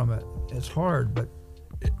on from it. It's hard, but.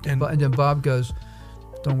 And then Bob goes,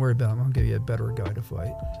 "Don't worry about him. I'll give you a better guy to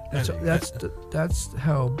fight." That's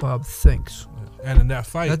how Bob thinks. And in that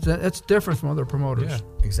fight, that's different from other promoters. Yeah,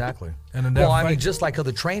 exactly. And in that fight, I mean, just like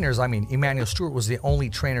other trainers, I mean, Emmanuel Stewart was the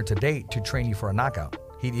only trainer to date to train you for a knockout.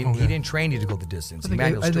 He didn't train you to go the distance.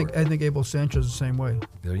 I think Abel Sanchez is the same way.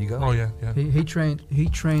 There you go. Oh yeah. He trains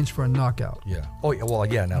for a knockout. Yeah. Oh yeah. Well,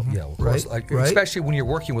 yeah. Now, of course. Right? Especially when you're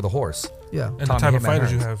working with a horse. Yeah. And the type of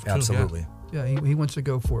fighters you have. Too, absolutely. Yeah, he wants to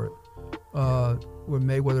go for it. With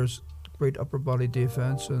Mayweather's great upper body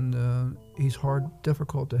defense, and he's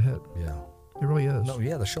difficult to hit. Yeah. He really is. No,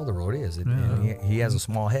 the shoulder roll is. He has a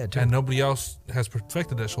small head, too. And nobody else has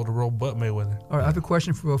perfected that shoulder roll but Mayweather. All right, I have a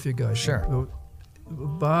question for both of you guys. Sure.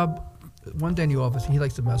 Bob, one day in the office, he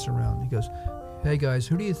likes to mess around. He goes, "Hey, guys,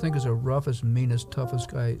 who do you think is the roughest, meanest,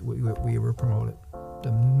 toughest guy we ever promoted?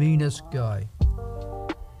 The meanest guy.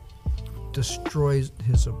 Destroys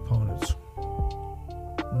his opponents.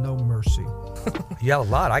 No mercy." Yeah, a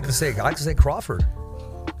lot. I could say Crawford.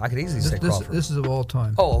 I could easily say Crawford. This is of all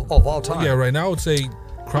time. Oh, of all time. Yeah, right now I would say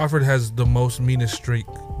Crawford has the most meanest streak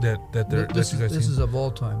that you guys seen. This is of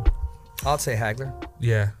all time. I'd say Hagler.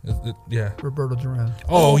 Yeah. Roberto Duran.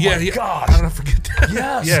 Oh yeah. God. How did I forget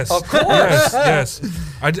that? Yes. Of course. Yes.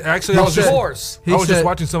 I was just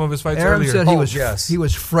watching some of his fights Aaron earlier. said he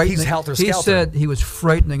was frightening. He's helter-skelter. He said he was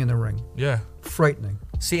frightening in the ring. Yeah. Frightening.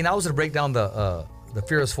 See, and I was going to break down the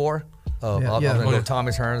Fearless Four. I'm going to go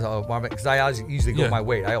Thomas Hearns, because I usually go my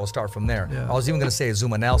weight. I always start from there. Yeah. I was even going to say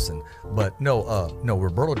Zuma Nelson, but no,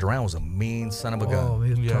 Roberto Duran was a mean son of a gun. Oh,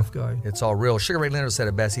 he's a tough guy. It's all real. Sugar Ray Leonard said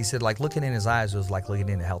it best. He said, like, looking in his eyes was like looking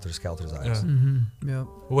into Helter Skelter's eyes. Yeah. Mm-hmm. Yeah.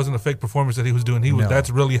 It wasn't a fake performance that he was doing.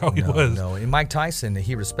 That's really how he was. No, and Mike Tyson,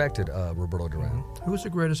 he respected Roberto Duran. Who's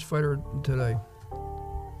the greatest fighter today?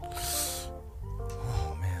 Oh,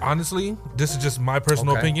 man. Honestly, this is just my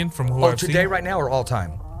personal opinion from who I've seen. Today, right now, or all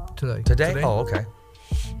time? Today? Oh, okay.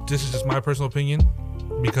 This is just my personal opinion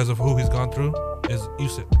because of who he's gone through. Is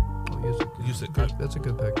Usyk. Usyk. That's a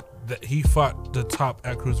good pick. That he fought the top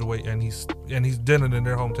at cruiserweight, and he's done it in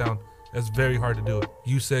their hometown. It's very hard to do it.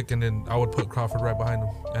 Usyk, and then I would put Crawford right behind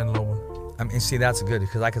him, and Loma. I mean, see, that's good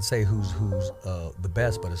because I could say who's the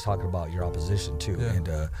best, but it's talking about your opposition too.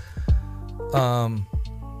 Yeah. And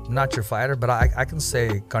not your fighter, but I can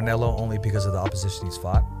say Canelo only because of the opposition he's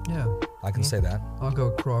fought. Yeah. I can say that. I'll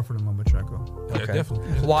go Crawford and Lomachenko. Yeah, okay.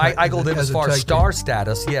 Definitely. Well, I go them as far as star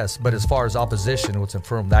status, yes, but as far as opposition, what's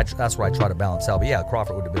infirm, that's where I try to balance out. But yeah,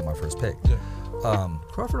 Crawford would have been my first pick. Yeah.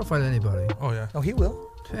 Crawford will fight anybody. Oh yeah. No, he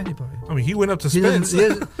will. Anybody. I mean, he went up to Spence.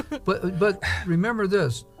 But remember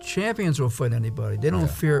this: champions will fight anybody. They don't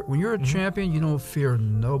fear. When you're a champion, you don't fear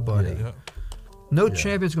nobody. Yeah. No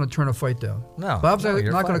champion's going to turn a fight down. No. Bob's not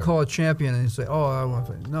going to call a champion and say, "Oh, I want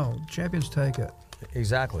to fight." No, champions take it.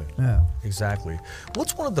 Exactly. Yeah. Exactly.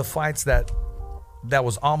 What's one of the fights that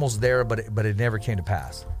was almost there, but it never came to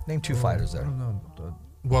pass? Name two fighters there. I don't know.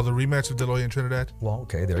 Well, the rematch of De La Hoya and Trinidad. Well,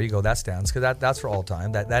 okay, there you go. That stands because that's for all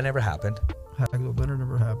time. That never happened. Hagler Leonard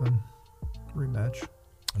never happened. Rematch.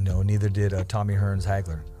 No, neither did Tommy Hearns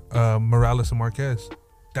Hagler. Morales and Marquez.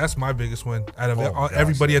 That's my biggest win. Out of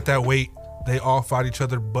everybody at that weight, they all fought each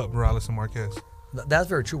other but Morales and Marquez. That's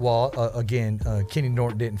very true. Well, again, Kenny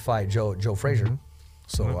Norton didn't fight Joe Frazier.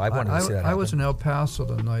 So I wanted to see that happen. I was in El Paso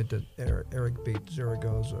the night that Eric beat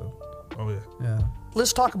Zaragoza. Oh, yeah. Yeah.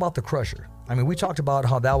 Let's talk about the Crusher. I mean, we talked about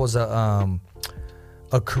how that was a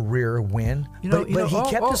career win, but he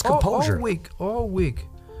kept his composure. All week,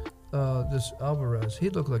 this Alvarez, he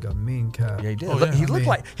looked like a mean cat. Yeah, he did. Oh, yeah. He looked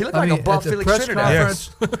like a buff Felix Trinidad.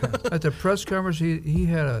 Yes. At the press conference, he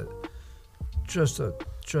had just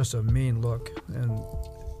a mean look and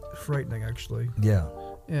frightening, actually. Yeah.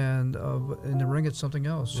 And in the ring, it's something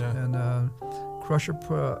else. Yeah. And Crusher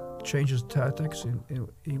changes tactics.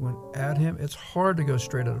 He went at him. It's hard to go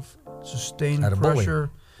straight out of sustained At a bully. pressure.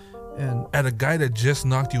 And a guy that just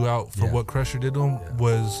knocked you out for what Crusher did to him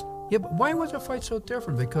was... yeah, but why was the fight so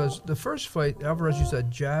different? Because the first fight, Alvarez used that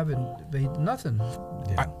jab and he did nothing.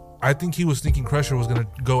 Yeah. I think he was thinking Crusher was going to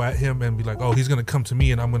go at him and be like, oh, he's going to come to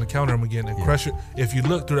me and I'm going to counter him again. And Crusher, if you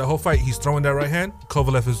look through that whole fight, he's throwing that right hand.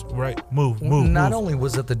 Kovalev is right. Move. Not only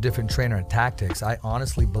was it the different trainer and tactics, I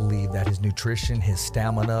honestly believe that his nutrition, his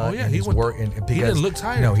stamina, and his work. And because, he didn't look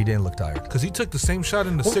tired. No, he didn't look tired. Because he took the same shot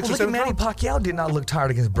in the 6 or 7 Manny round. Pacquiao did not look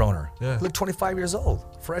tired against Broner. Yeah. He looked 25 years old,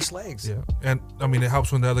 fresh legs. Yeah. And, I mean, it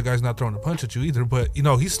helps when the other guy's not throwing a punch at you either. But,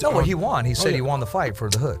 he's still... No, he won. He said he won the fight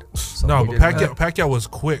for the hood. So no, but Pacquiao was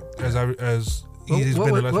quick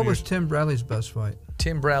What was Tim Bradley's best fight?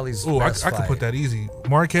 Tim Bradley's I could put that easy.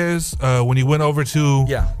 Marquez, when he went over to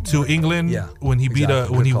England, when he beat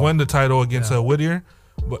won the title against Whittier,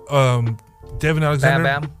 but Devin Alexander.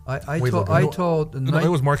 Bam Bam. I told the night it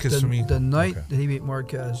was Marquez for me. The night that he beat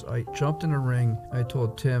Marquez, I jumped in the ring. I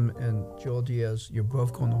told Tim and Joel Diaz, "You're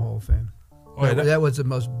both going to the Hall of Fame." That was the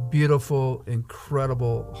most beautiful,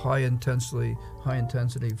 incredible, high intensity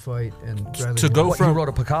fight. And to go from he wrote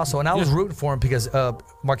a Picasso, and I was rooting for him because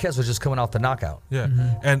Marquez was just coming off the knockout. Yeah,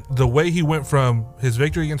 and the way he went from his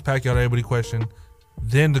victory against Pacquiao, that everybody questioned,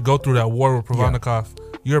 then to go through that war with Provodnikov,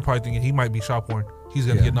 you're probably thinking he might be shot worn. He's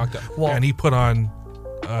gonna get knocked out, and he put on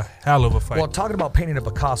a hell of a fight. Well, talking about painting a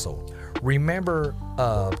Picasso, remember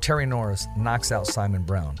Terry Norris knocks out Simon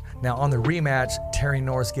Brown. Now, on the rematch, Terry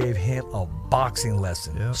Norris gave him a boxing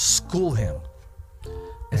lesson, schooled him.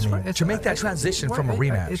 To make that transition from a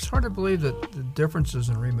rematch. It's hard to believe that the differences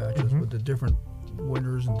in rematches with the different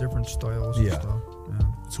winners and different styles and stuff. Yeah.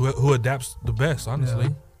 So who adapts the best, honestly.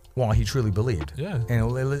 Yeah. Well, he truly believed. Yeah.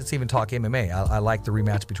 And let's even talk MMA. I like the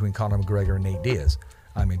rematch between Conor McGregor and Nate Diaz.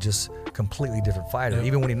 I mean, just completely different fighter. Yep.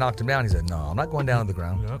 Even when he knocked him down, he said, "No, I'm not going down on the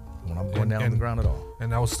ground. Yep. I'm not going down on the ground at all."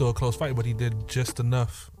 And that was still a close fight, but he did just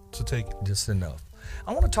enough to take it. Just enough.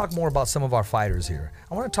 I want to talk more about some of our fighters here.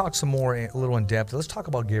 I want to talk some more, a little in depth. Let's talk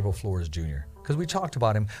about Gabriel Flores Jr. because we talked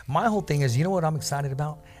about him. My whole thing is, you know what I'm excited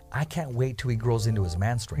about? I can't wait till he grows into his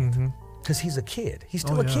man strength because he's a kid. He's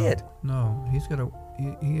still a kid. No, he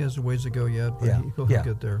has a ways to go yet, but he'll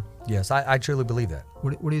get there. Yes, I truly believe that.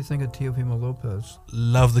 What do you think of Teofimo Lopez?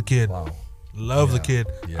 Love the kid. Wow. Love the kid.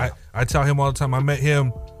 Yeah. I tell him all the time. I met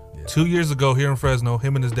him 2 years ago here in Fresno,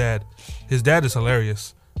 him and his dad. His dad is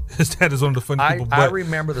hilarious. His dad is one of the funny people. I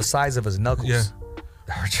remember the size of his knuckles. Yeah.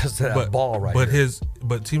 They're just a ball right but here.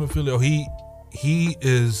 Teofimo, he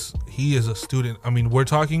is a student. I mean, we're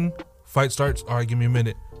talking fight starts, all right, give me a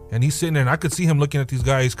minute. And he's sitting there, and I could see him looking at these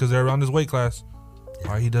guys because they're around his weight class.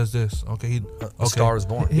 All right, he does this. Okay, A star is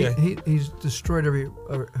born. He's destroyed every.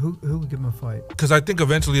 Who would give him a fight? Because I think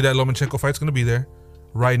eventually that Lomachenko fight's going to be there.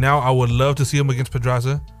 Right now, I would love to see him against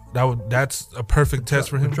Pedraza. That's a perfect test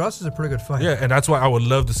for him. Pedraza's a pretty good fight. Yeah, and that's why I would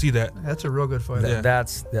love to see that. That's a real good fight.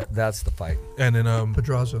 That's the fight. And then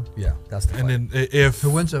Pedraza. Yeah, that's the fight. And then if who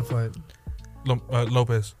wins that fight?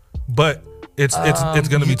 Lopez. But it's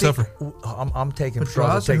going to be tougher. I'm taking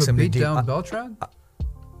Pedraza, takes who him to beat deep. down Beltran.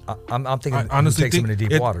 I'm thinking honestly takes him into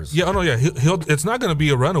deep waters. Yeah, he'll. It's not going to be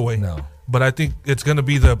a runaway. No, but I think it's going to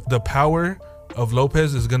be the power of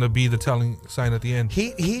Lopez is going to be the telling sign at the end.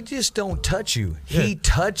 He just don't touch you. He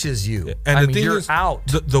touches you. Yeah. And the thing you're is, out.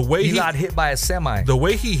 The way he got hit by a semi. The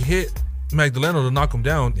way he hit Magdaleno to knock him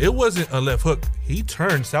down, it wasn't a left hook. He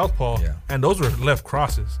turned southpaw, and those were left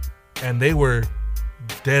crosses, and they were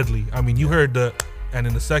deadly. I mean, you heard and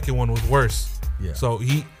then the second one was worse. Yeah. So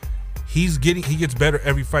he gets better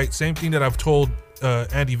every fight. Same thing that I've told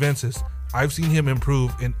Andy Vences. I've seen him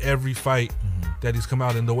improve in every fight that he's come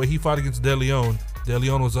out in. The way he fought against De Leon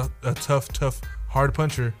was a tough, hard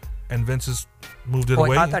puncher, and Vences moved it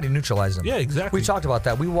away. I thought he neutralized him. Yeah, exactly. We talked about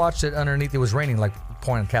that. We watched it underneath. It was raining like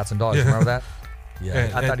pointing cats and dogs. Yeah. Remember that? Yeah,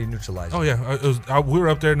 And- I thought he and- neutralized. Oh him. yeah, we were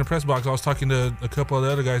up there in the press box. I was talking to a couple of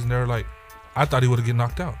the other guys, and they were like, "I thought he would have get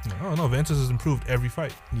knocked out." I'm like, oh no, Vences has improved every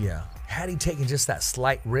fight. Yeah. Had he taken just that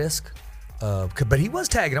slight risk, but he was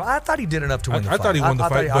tagging him. I thought he did enough to win the I fight. thought he won the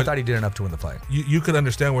fight, I but- thought he did enough to win the fight. You could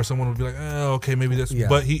understand where someone would be like, oh, okay, maybe this, Yeah.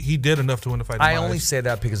 but he did enough to win the fight. in I my only eyes. say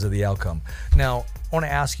that because of the outcome. Now, I want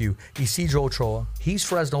to ask you, Isidro Ochoa, he's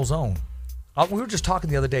Fresno's own. We were just talking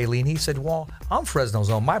the other day, Lee, and he said, well, I'm Fresno's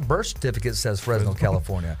own. My birth certificate says Fresno,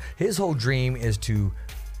 California. His whole dream is to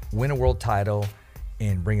win a world title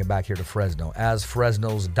and bring it back here to Fresno as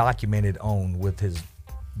Fresno's documented own with his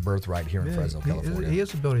birthright here in Fresno, California. He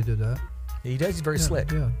has the ability to do that. He does. He's very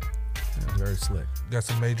slick. Yeah. He's very slick. Got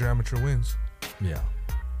some major amateur wins. Yeah.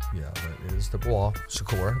 Yeah, but it is the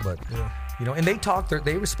Shakur, but Yeah. and they talk.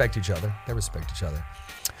 They respect each other. They respect each other.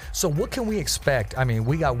 So what can we expect? I mean,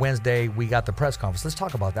 we got Wednesday. We got the press conference. Let's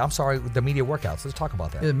talk about that. I'm sorry, the media workouts. Let's talk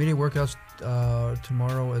about that. Yeah, the media workouts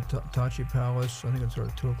tomorrow at Tachi Palace. I think it's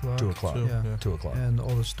at 2 o'clock. 2 o'clock. Yeah. 2 o'clock. And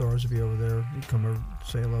all the stars will be over there. You come over,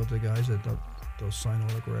 say hello to the guys. They'll sign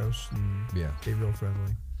autographs and Yeah. be real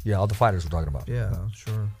friendly. Yeah, all the fighters we're talking about. Yeah,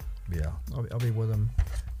 sure. Yeah. I'll be with them.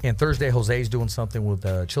 And Thursday, Jose's doing something with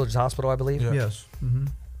Children's Hospital, I believe. Yeah. Yes. Mm-hmm.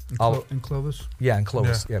 I'll- In Clovis? Yeah, in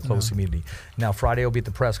Clovis. Yeah, Clovis Yeah. Community. Now, Friday will be at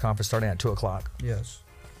the press conference starting at 2 o'clock. Yes.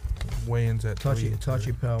 Weigh-ins at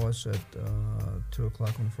Tachi Palace at 2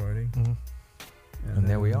 o'clock on Friday. Mhm. And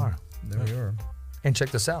there we then- are. There we are. And check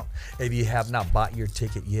this out. If you have not bought your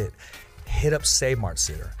ticket yet, hit up Save Mart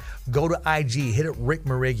Sitter. Go to IG, hit up Rick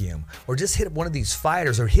Merigium, or just hit up one of these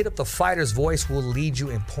fighters, or hit up the fighter's voice will lead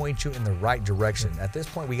you and point you in the right direction. At this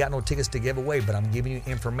point, we got no tickets to give away, but I'm giving you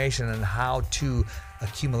information on how to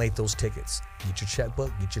accumulate those tickets. Get your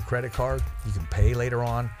checkbook, get your credit card. You can pay later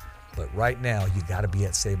on. But right now, you got to be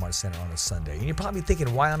at Save Mart Center on a Sunday. And you're probably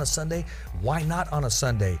thinking, why on a Sunday? Why not on a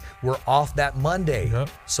Sunday? We're off that Monday. Yep.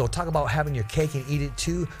 So talk about having your cake and eat it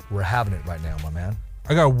too. We're having it right now, my man.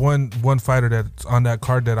 I got one fighter that's on that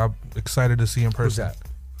card that I'm excited to see in person. Who's that?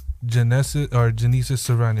 Genesis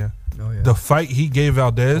Serrania. Oh, yeah. The fight he gave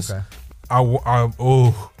Valdez. Okay.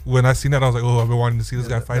 When I seen that, I was like, I've been wanting to see this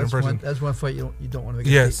guy fight in That's person. That's one fight you don't want to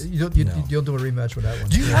make. Yes. You don't do a rematch with that one.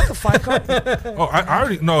 Do you have the fight card? I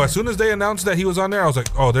already know. As soon as they announced that he was on there, I was like,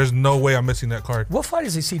 there's no way I'm missing that card. What fight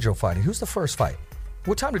is Isidro fighting? Who's the first fight?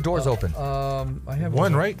 What time do doors open? I have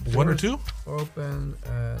One, right? One or two? Open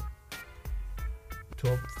at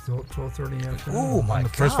 12:30 in the afternoon. Oh my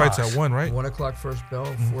god! First fight's at 1, right? 1 o'clock first bell,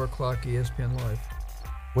 4 o'clock ESPN Live.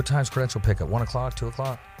 What time's credential pickup? 1 o'clock, 2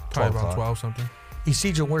 o'clock, Probably 12 about o'clock. 12 something.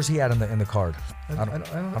 Isidro, where's he at in the card? I don't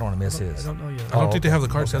want to miss his. I don't know yet. I don't think okay. they have the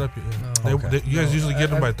card set up yet. No. Okay. You guys usually get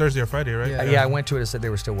them I- by Thursday or Friday, right? Yeah. Yeah, I went to it and said they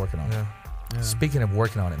were still working on it. Yeah. Yeah. Speaking of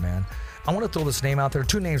working on it, man, I want to throw this name out there.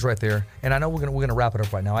 2 names right there, and I know we're gonna wrap it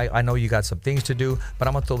up right now. I know you got some things to do, but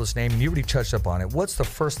I'm gonna throw this name, and you already touched up on it. What's the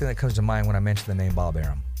first thing that comes to mind when I mention the name Bob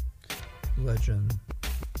Arum? Legend.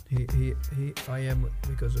 I am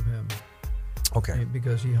because of him. Okay.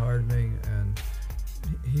 Because he hired me, and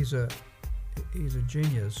he's a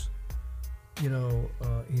genius. He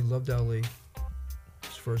loved Ali,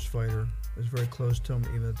 his first fighter. Was very close to him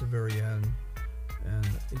even at the very end, and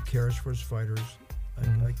he cares for his fighters.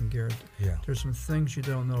 I can guarantee. Yeah. There's some things you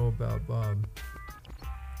don't know about Bob.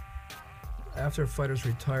 After fighters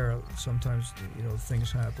retire, sometimes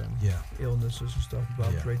things happen. Yeah. Illnesses and stuff.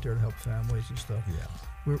 Bob's Yeah. right there to help families and stuff.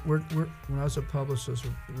 Yeah. When I was a publicist,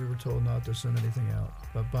 we were told not to send anything out.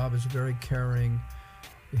 But Bob is very caring.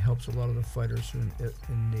 He helps a lot of the fighters who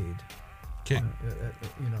in need. Okay.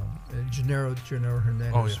 Gennaro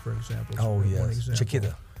Hernandez, Oh, yeah. for example. is Oh one yes. example.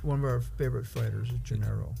 Chiquita. One of our favorite fighters is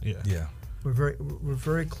Gennaro. Yeah. Yeah. We're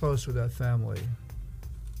very close with that family.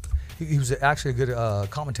 He was actually a good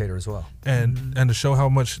commentator as well. And to show how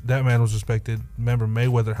much that man was respected, remember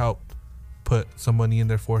Mayweather helped put some money in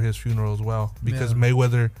there for his funeral as well, because Yeah.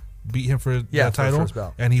 Mayweather beat him for Yeah, that for the title. first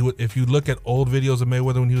bout. And if you look at old videos of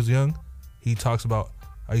Mayweather when he was young, he talks about,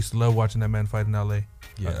 I used to love watching that man fight in LA.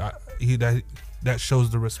 Yeah. That shows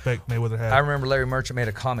the respect Mayweather had. I remember Larry Merchant made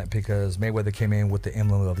a comment because Mayweather came in with the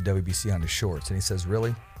emblem of the WBC on his shorts, and he says,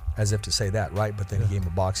 "Really?" As if to say that, right? But then he gave him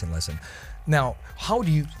a boxing lesson. Now, how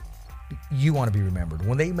do you want to be remembered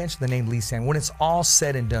when they mention the name Lee Sang? When it's all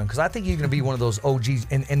said and done, because I think you're going to be one of those OGs,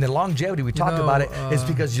 and the longevity we talked about it is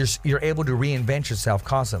because you're able to reinvent yourself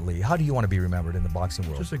constantly. How do you want to be remembered in the boxing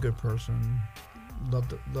world? Just a good person. Love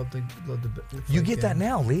the. You get that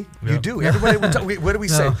now, Lee. Yeah. You do. Everybody. What do we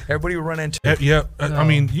say? No. Everybody will run into. I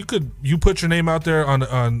mean, you put your name out there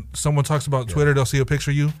on someone talks about Twitter, they'll see a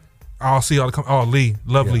picture of you. I'll see all the Lee,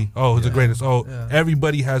 lovely. Oh, he's the greatest. Oh,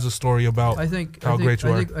 everybody has a story about how great you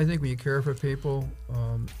are. I think when you care for people,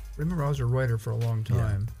 remember I was a writer for a long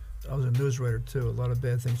time. I was a news writer too. A lot of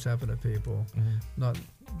bad things happen to people. Not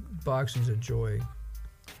boxing's a joy,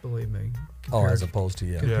 believe me. As opposed to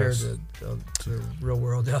compared to the real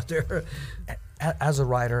world out there. As a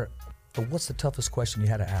writer, what's the toughest question you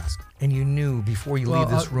had to ask? And you knew before you leave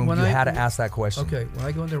this room, you had to ask that question. Okay, when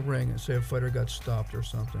I go in the ring and say a fighter got stopped or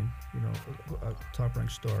something, a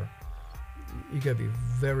top-ranked star, you got to be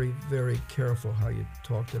very, very careful how you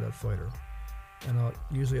talk to that fighter. And I'll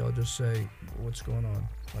just say, what's going on,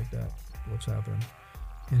 like that, what's happening.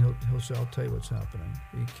 And he'll say, I'll tell you what's happening.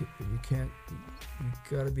 You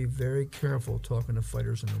got to be very careful talking to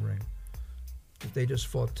fighters in the ring. If they just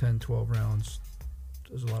fought 10, 12 rounds,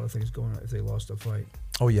 there's a lot of things going on if they lost a fight.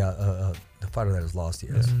 Oh, yeah, the fighter that has lost,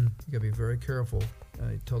 yes. You got to be very careful.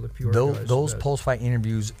 I tell the PR guys those post-fight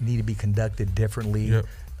interviews need to be conducted differently,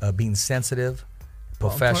 being sensitive,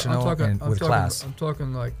 professional, and with class. I'm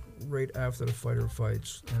talking like right after the fighter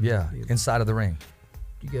fights. And inside of the ring.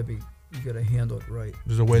 You got to handle it right.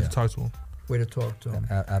 There's a way to talk to him. Way to talk to him.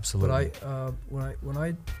 Absolutely. But when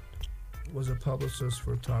I was a publicist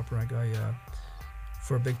for Top Rank,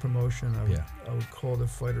 for a big promotion, I would call the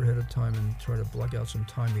fighter ahead of time and try to block out some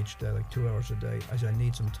time each day, like 2 hours a day. I said, I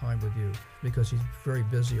need some time with you because he's very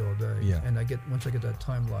busy all day. Yeah. And once I get that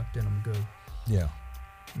time locked in, I'm good. Yeah.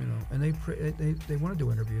 And they want to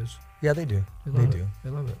do interviews. Yeah, they do. They do. They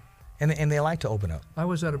love it. And they like to open up. I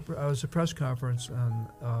was at a press conference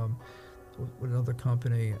with another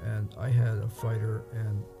company, and I had a fighter,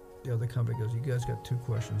 and the other company goes, "You guys got 2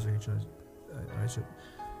 questions each." And I said,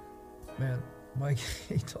 "Man, Mike,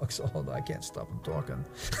 he talks all night. I can't stop him talking."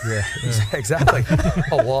 Yeah, exactly.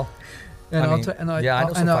 Oh well. And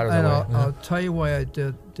I'll tell you why I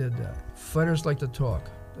did that. Fighters like to talk.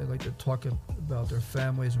 They like to talk about their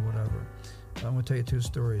families and whatever. I'm going to tell you 2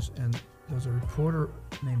 stories. And there was a reporter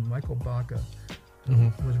named Michael Baca,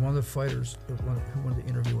 who was one of the fighters who wanted to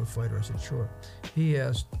interview a fighter. I said, sure. He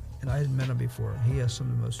asked, and I hadn't met him before, he asked some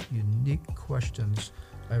of the most unique questions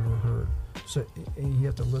I ever heard. So you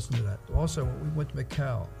have to listen to that. Also, we went to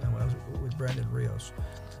Macau, and I was with Brandon Rios,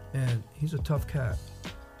 and he's a tough cat.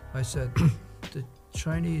 I said, the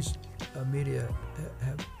Chinese media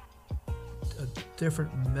have a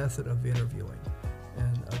different method of interviewing,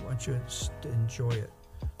 and I want you to enjoy it.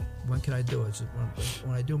 When can I do it? So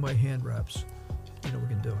when I do my hand wraps, we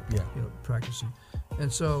can do it. Yeah. Practicing.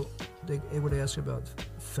 And so they would ask about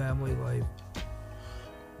family life,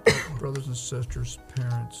 brothers and sisters,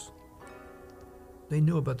 parents. They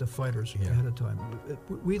knew about the fighters ahead of time.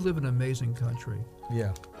 We live in an amazing country.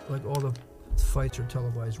 Yeah. Like all the fights are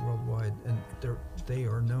televised worldwide, and they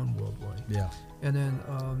are known worldwide. Yeah. And then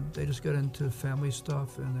they just got into family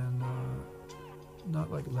stuff, and then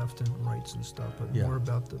not like left and rights and stuff, but more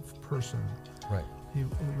about the person. Right. He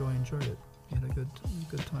really enjoyed it. He had a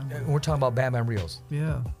good time. We're talking about Bam Bam Rios.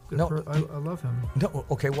 Yeah. I love him. No.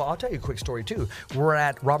 Okay. Well, I'll tell you a quick story too. We're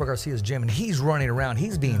at Robert Garcia's gym, and he's running around.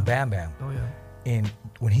 He's being Bam Bam. Oh yeah. And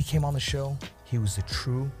when he came on the show, he was a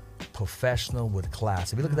true professional with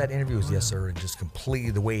class. If you look at that interview, it was yes sir, and just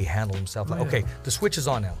completely the way he handled himself. Like, okay, the switch is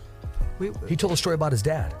on now. He told a story about his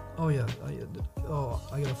dad. Oh yeah.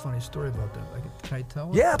 I got a funny story about that. Can I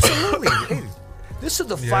tell it? Yeah, absolutely. Hey, this is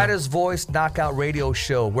the Fighter's Voice Knockout Radio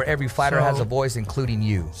Show, where every fighter has a voice, including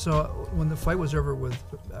you. So when the fight was over with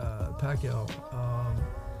Pacquiao,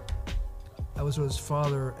 I was with his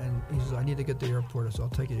father, and he says, I need to get to the airport. I said, I'll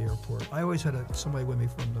take you to the airport. I always had somebody with me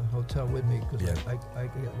from the hotel with me because I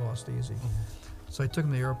get lost easy. So I took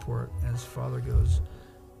him to the airport, and his father goes,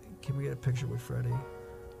 can we get a picture with Freddie?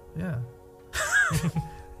 Yeah.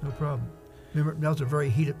 No problem. Remember, that was a very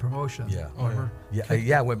heated promotion. Yeah. Remember?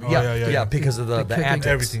 Yeah, because of the antics.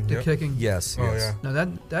 Everything. The kicking. Yes. Oh, yes. yeah.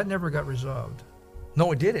 Now that never got resolved.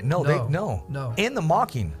 No, it didn't. No. No. And the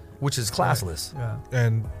mocking, which is classless. Right. Yeah.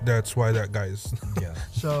 And that's why that guy is. Yeah.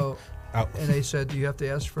 So, out. And they said, do you have to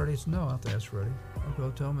ask Freddie? I said, no, I have to ask Freddie. I'll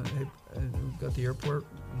go tell him, and hey, we got the airport.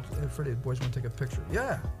 Hey, Freddie, the boys want to take a picture.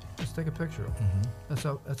 Yeah, let's take a picture.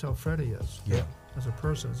 Mm-hmm. That's how Freddie is. Yeah. As a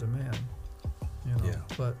person, as a man. Yeah.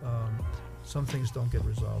 But some things don't get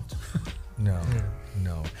resolved. No.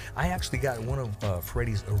 I actually got one of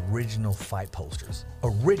Freddie's original fight posters.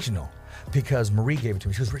 Original, because Marie gave it to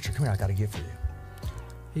me. She goes, Richard, come here, I got a gift for you.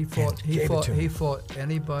 He fought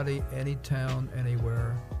anybody, any town,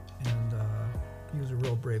 anywhere, and he was a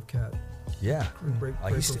real brave cat. Yeah. Brave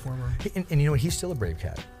performer. And you know what? He's still a brave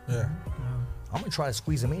cat. Yeah. I'm going to try to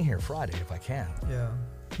squeeze him in here Friday if I can. Yeah.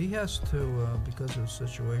 He has to, because of the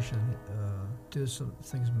situation, do some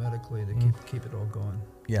things medically to keep it all going.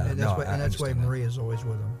 Yeah, and that's why Marie is always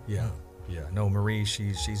with him. Yeah. No, Marie,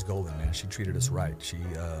 she's golden, man. She treated us right.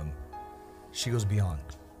 She goes beyond.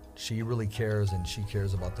 She really cares, and she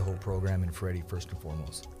cares about the whole program and Freddie first and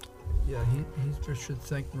foremost. Yeah, he just should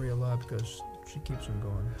thank Marie a lot because she keeps him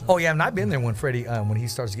going. Oh yeah, and I've been there when Freddie, when he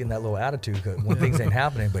starts getting that little attitude, when things ain't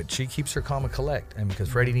happening. But she keeps her calm and collect, and because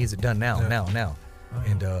Freddie needs it done now. Oh,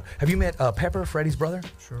 and have you met Pepper, Freddie's brother?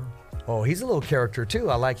 Sure. Oh, he's a little character too.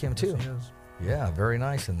 I like him too. Yes, he is. Yeah, very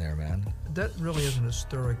nice in there, man. That really is an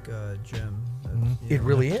historic gym. It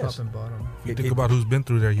really is. Top and bottom. You think about who's been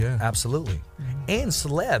through there, yeah. Absolutely. And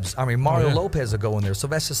celebs. I mean, Mario Lopez will go in there.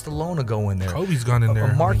 Sylvester Stallone will go in there. Kobe's gone in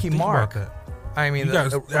there. Marky Mark. I mean,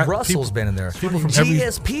 Russell's been in there. People from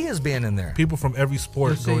GSP has been in there. People from every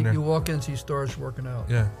sport go in there. You walk in and see stars working out.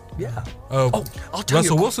 Yeah. I'll tell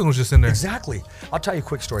Russell Wilson was just in there. Exactly. I'll tell you a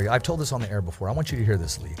quick story. I've told this on the air before. I want you to hear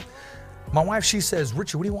this, Lee. My wife, she says,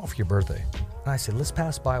 Richard, what do you want for your birthday? And I said, let's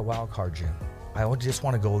pass by a wild card gym. I just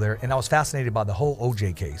want to go there. And I was fascinated by the whole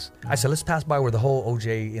OJ case. I said, let's pass by where the whole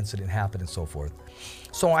OJ incident happened and so forth.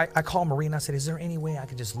 So I called Marie and I said, is there any way I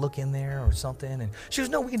could just look in there or something? And she goes,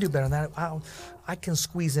 no, we can do better than that. I can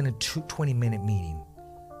squeeze in a 20-minute meeting.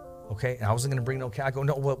 Okay, and I wasn't going to bring no camera. I go,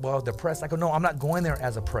 no, well, the press. I go, no, I'm not going there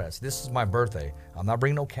as a press. This is my birthday. I'm not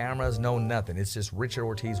bringing no cameras, no nothing. It's just Richard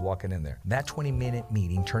Ortiz walking in there. That 20-minute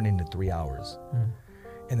meeting turned into 3 hours.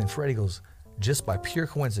 And then Freddie goes, just by pure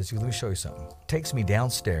coincidence, he goes, let me show you something. Takes me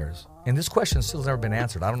downstairs. And this question still has never been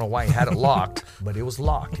answered. I don't know why he had it locked, but it was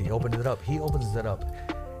locked. He opened it up. He opens it up.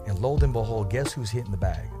 And lo and behold, guess who's hitting the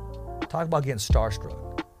bag? Talk about getting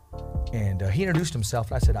starstruck. And he introduced himself,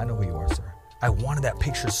 and I said, I know who you are, sir. I wanted that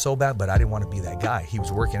picture so bad, but I didn't want to be that guy. He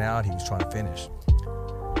was working out. He was trying to finish.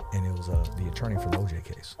 And it was the attorney for the OJ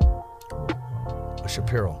case,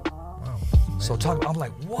 Shapiro. Wow. So I'm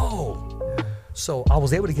like, whoa. Yeah. So I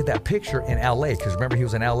was able to get that picture in L.A. because remember he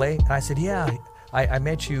was in L.A. And I said, yeah, I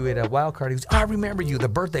met you at a wild card. He goes, I remember you, the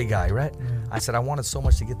birthday guy, right? Yeah. I said, I wanted so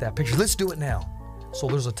much to get that picture. Let's do it now. So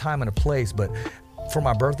there's a time and a place, but for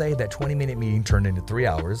my birthday, that 20-minute meeting turned into 3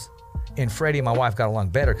 hours. And Freddie and my wife got along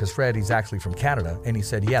better because Freddie's actually from Canada. And he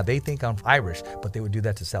said, yeah, they think I'm Irish, but they would do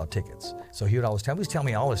that to sell tickets. So he would always tell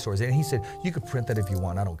me all his stories. And he said, you could print that if you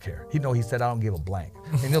want. I don't care. He said, I don't give a blank.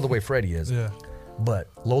 And you know the way Freddie is. Yeah. But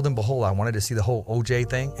lo and behold, I wanted to see the whole OJ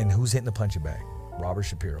thing. And who's hitting the punching bag? Robert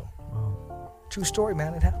Shapiro. Wow. True story,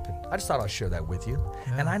 man. It happened. I just thought I'd share that with you.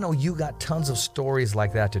 Yeah. And I know you got tons of stories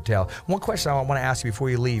like that to tell. One question I want to ask you before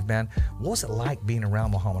you leave, man. What was it like being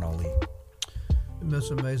around Muhammad Ali? The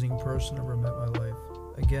most amazing person I ever met in my life.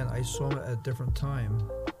 Again, I saw him at a different time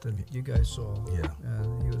than you guys saw. Yeah.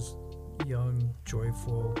 And he was young,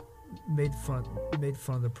 joyful, made fun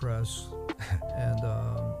of the press, and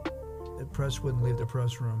the press wouldn't leave the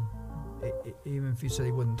press room. Even if he said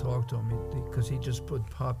he wouldn't talk to him, because he just would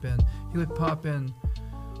pop in. He would pop in.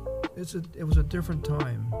 It was a different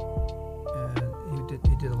time, and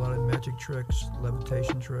he did a lot of magic tricks,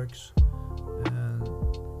 levitation tricks, and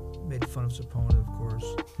made fun of his opponent, of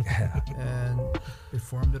course, and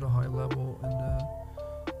performed at a high level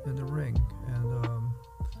in the ring. And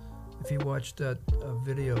if you watch that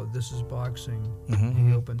video, "This Is Boxing,"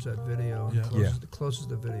 he opens that video, closes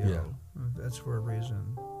the video. Yeah. That's for a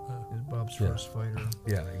reason. He's Bob's first fighter.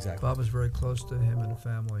 Yeah, exactly. Bob was very close to him and the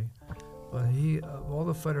family, but of all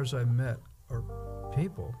the fighters I met are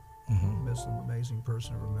people. Most amazing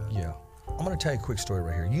person I ever met. Yeah, I'm gonna tell you a quick story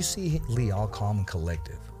right here. You see Lee all calm and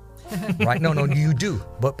collective. Right? No, you do.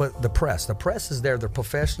 But the press is there. They're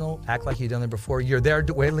professional. Act like you've done it before. You're there.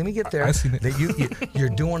 Wait, let me get there. I seen it. You're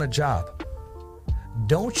doing a job.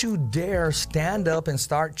 Don't you dare stand up and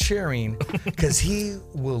start cheering, because he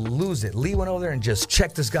will lose it. Lee went over there and just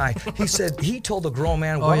checked this guy. He told the grown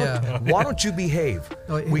man, why don't you behave?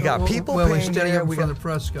 We got people paying there. We got the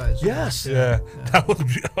press guys. Yes. Yeah. That was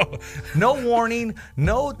no warning,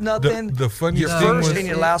 no nothing. The funniest your thing first was, and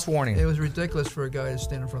your last warning. It was ridiculous for a guy to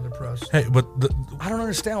stand in front of the press. Hey, but I don't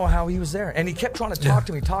understand how he was there. And he kept trying to talk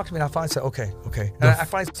to me, and I finally said, okay. And I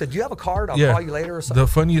finally said, do you have a card? I'll call you later or something.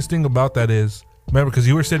 The funniest thing about that is, remember, because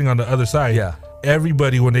you were sitting on the other side. Yeah.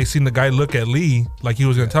 Everybody, when they seen the guy look at Lee like he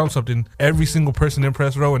was going to tell him something, every single person in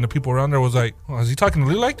press row and the people around there was like, oh, is he talking to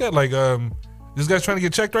Lee like that? Like, this guy's trying to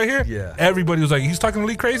get checked right here? Yeah. Everybody was like, he's talking to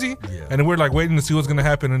Lee crazy? Yeah. And then we're like waiting to see what's going to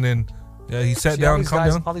happen. And then he sat down and calmed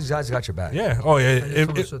down. All these guys got your back. Yeah. Oh, yeah. I just told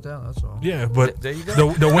him to sit down, that's all. Yeah, but there you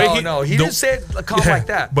go. The way he didn't say it calm like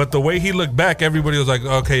that. But the way he looked back, everybody was like,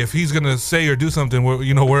 okay, if he's gonna say or do something,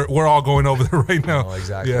 we're all going over there right now. Oh,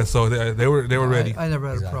 exactly. Yeah, so they were ready. I never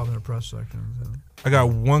had a problem in the press section. So. I got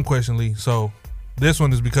one question, Lee. So this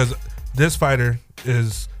one is because this fighter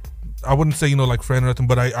is I wouldn't say like friend or nothing,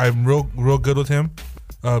 but I'm real good with him.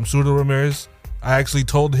 Surdo Ramirez. I actually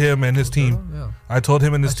told him and his team. Yeah. I told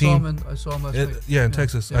him and his team. I saw him last week. Yeah, in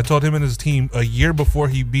Texas. Yeah. I told him and his team a year before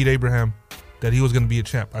he beat Abraham that he was going to be a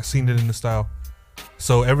champ. I seen it in the style.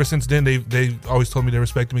 So ever since then, they always told me they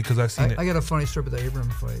respected me because I seen it. I got a funny story about the Abraham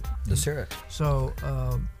fight. Let's hear it. So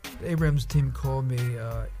Abraham's team called me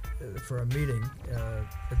for a meeting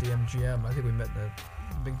at the MGM. I think we met in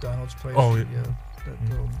the McDonald's place. Oh, yeah. That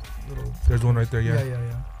little. There's one right there. Yeah.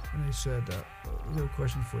 Yeah. And they said, we have a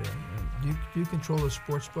question for you. Do you control the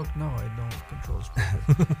sports book? No, I don't control the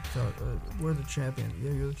sports book. So we're the champion.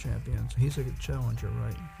 Yeah, you're the champion. So he's a challenger,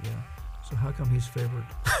 right? Yeah. So how come he's favored?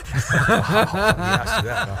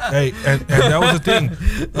 Hey, and that was the thing.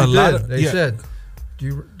 They said,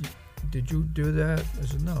 did you do that? I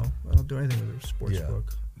said, no, I don't do anything with the sports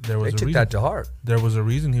book. They took that to heart. There was a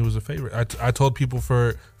reason he was a favorite. I told people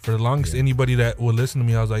for the longest, anybody that would listen to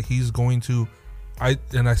me, I was like, he's going to, I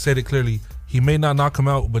said it clearly, he may not knock him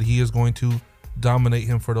out, but he is going to dominate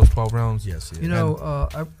him for those 12 rounds. Yes. You know,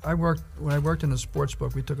 when I worked in the sports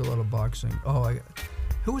book, we took a lot of boxing.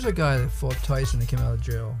 Who was a guy that fought Tyson that came out of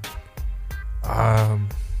jail?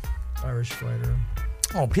 Irish fighter.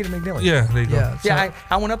 Oh, Peter McNeely. Yeah, there you go. Yeah, so,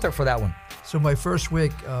 I went up there for that one. So my first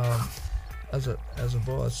week as a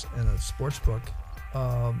boss in a sports book,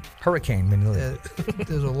 Hurricane McNeely.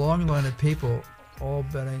 There's a long line of people all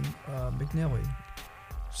betting McNeely.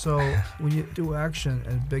 So when you do action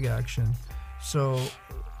and big action, so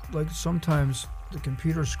like sometimes the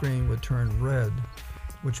computer screen would turn red,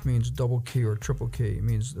 which means double key or triple key. It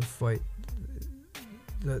means the fight.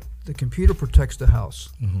 The computer protects the house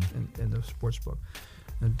in the sports book.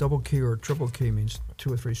 And double key or triple key means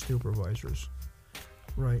 2 or 3 supervisors,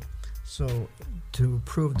 right? So to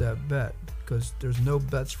prove that bet, because there's no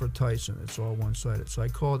bets for Tyson, it's all one-sided. So I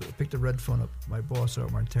picked the red phone up, my boss out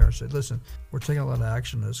at Montero, said, listen, we're taking a lot of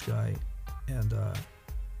action on this guy, and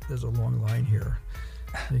there's a long line here.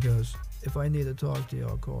 He goes, if I need to talk to you,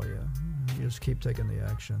 I'll call you. You just keep taking the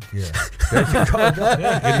action. Yeah. Get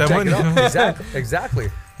that money.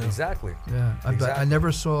 Exactly. Yeah. I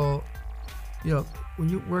never saw, when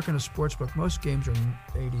you work in a sports book, most games are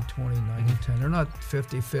 80-20, 90-10. They're not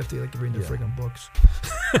 50-50 like you read in the freaking books.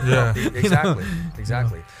 Yeah.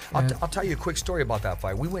 Exactly. I'll tell you a quick story about that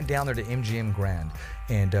fight. We went down there to MGM Grand,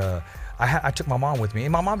 and I took my mom with me,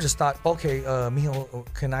 and my mom just thought, okay, Mijo,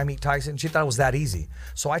 can I meet Tyson? She thought it was that easy.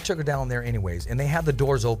 So I took her down there anyways, and they had the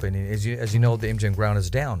doors open, and as you know, the MGM Ground is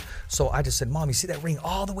down. So I just said, Mom, you see that ring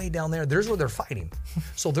all the way down there? There's where they're fighting.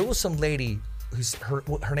 So there was some lady,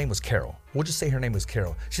 her name was Carol. We'll just say her name was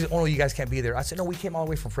Carol. She said, oh, no, you guys can't be there. I said, no, we came all the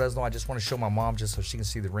way from Fresno. I just want to show my mom just so she can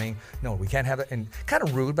see the ring. No, we can't have it. And kind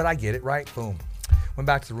of rude, but I get it, right? Boom. Went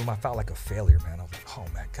back to the room. I felt like a failure, man. I was like, oh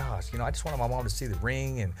my gosh, I just wanted my mom to see the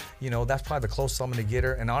ring, and that's probably the closest I'm gonna get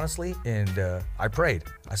her. And honestly, I prayed.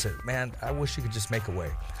 I said, man, I wish you could just make a way.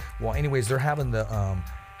 Well, anyways, they're having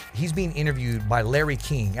he's being interviewed by Larry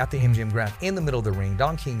King at the MGM Grand in the middle of the ring.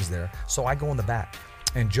 Don King's there, so I go in the back,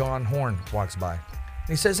 and John Horn walks by, and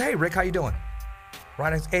he says, hey, Rick, how you doing?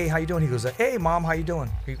 Right? Hey, how you doing? He goes, hey, Mom, how you doing?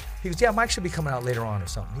 He goes, yeah, Mike should be coming out later on or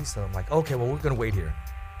something. He said, I'm like, okay, well, we're gonna wait here.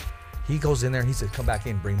 He goes in there and he said, come back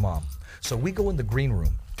in, bring Mom. So we go in the green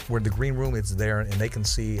room, where the green room is there and they can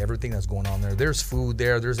see everything that's going on there. There's food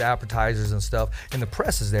there, there's appetizers and stuff, and the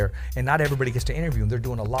press is there, and not everybody gets to interview them. They're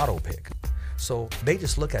doing a lotto pick. So they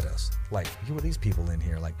just look at us like, who are these people in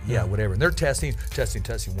here? Like, yeah, whatever. And they're testing,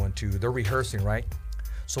 1, 2. They're rehearsing, right?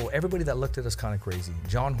 So everybody that looked at us kind of crazy,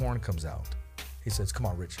 John Horn comes out. He says, come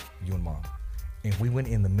on, Rich, you and Mom. And we went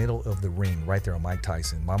in the middle of the ring right there on Mike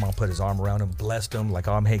Tyson. My mom put his arm around him, blessed him like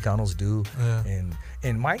all Mexicanos do. Yeah.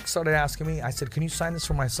 And Mike started asking me, I said, can you sign this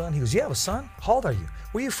for my son? He goes, you have a son? How old are you?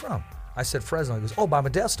 Where are you from? I said, Fresno. He goes, oh, by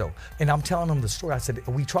Modesto. And I'm telling him the story. I said,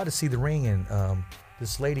 we tried to see the ring, and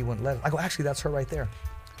this lady wouldn't let us. I go, actually, that's her right there.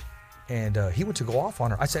 And he went to go off on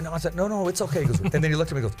her. I said, no, it's okay. He goes, and then he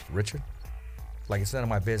looked at me and goes, Richard, like it's none of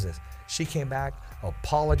my business. She came back,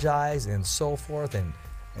 apologized, and so forth, and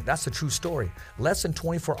that's the true story. Less than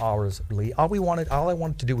 24 hours, Lee. All I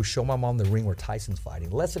wanted to do was show my mom the ring where Tyson's fighting.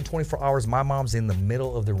 Less than 24 hours, my mom's in the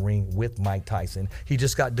middle of the ring with Mike Tyson. He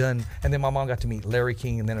just got done, and then my mom got to meet Larry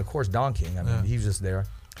King, and then of course Don King. I mean, he was just there.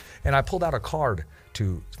 And I pulled out a card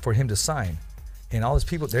for him to sign, and all these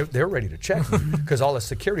people, they're ready to check me because all the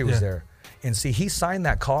security was there. And see, he signed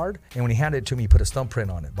that card, and when he handed it to me, he put a thumbprint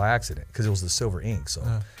on it by accident because it was the silver ink. So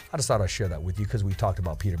I just thought I'd share that with you because we talked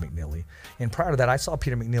about Peter McNeely. And prior to that, I saw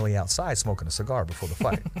Peter McNeely outside smoking a cigar before the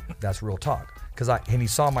fight. That's real talk. And he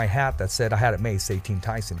saw my hat that said I had it made, say Team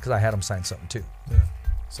Tyson, because I had him sign something too. Yeah.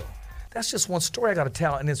 So that's just one story I got to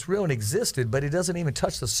tell, and it's real and existed, but it doesn't even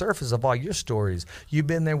touch the surface of all your stories. You've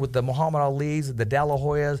been there with the Muhammad Ali's, the De La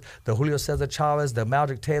Hoyas, the Julio Cesar Chavez, the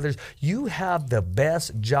Magic Taylors. You have the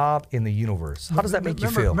best job in the universe. How does that make you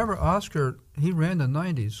feel? Remember Oscar, he ran the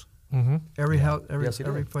 90s. Mm-hmm.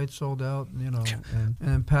 Every fight sold out, you know,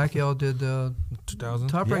 and Pacquiao did 2000.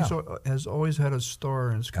 Top Rank has always had a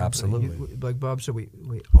star in his company. Absolutely. Like Bob said, we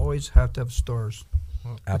always have to have stars.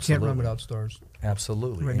 Absolutely. We can't run without stars.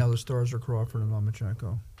 Absolutely. Right now the stars are Crawford and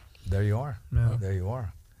Lomachenko. There you are. Yeah. There you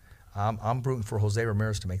are. I'm rooting for Jose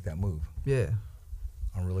Ramirez to make that move. Yeah.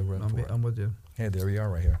 I'm really rooting for it. I'm with you. Hey, there we are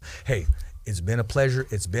right here. Hey, it's been a pleasure.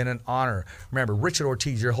 It's been an honor. Remember, Richard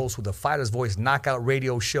Ortiz, your host with the Fighter's Voice Knockout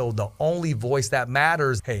Radio Show, the only voice that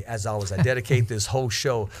matters. Hey, as always, I dedicate this whole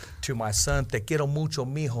show to my son. Te quiero mucho,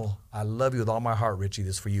 mijo. I love you with all my heart, Richie.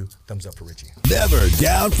 This is for you. Thumbs up for Richie. Never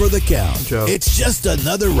down for the count. Joe. It's just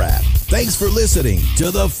another wrap. Thanks for listening to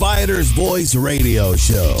the Fighter's Voice Radio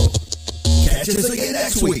Show. Catch us again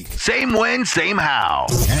next week. Same when, same how.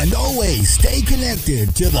 And always stay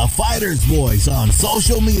connected to the Fighter's Voice on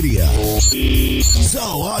social media. So,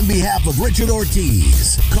 on behalf of Richard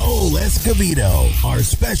Ortiz, Cole Escovedo, our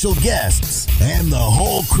special guests, and the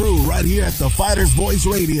whole crew right here at the Fighter's Voice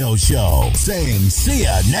Radio Show, saying see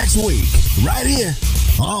ya next week, right here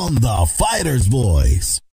on the Fighter's Voice.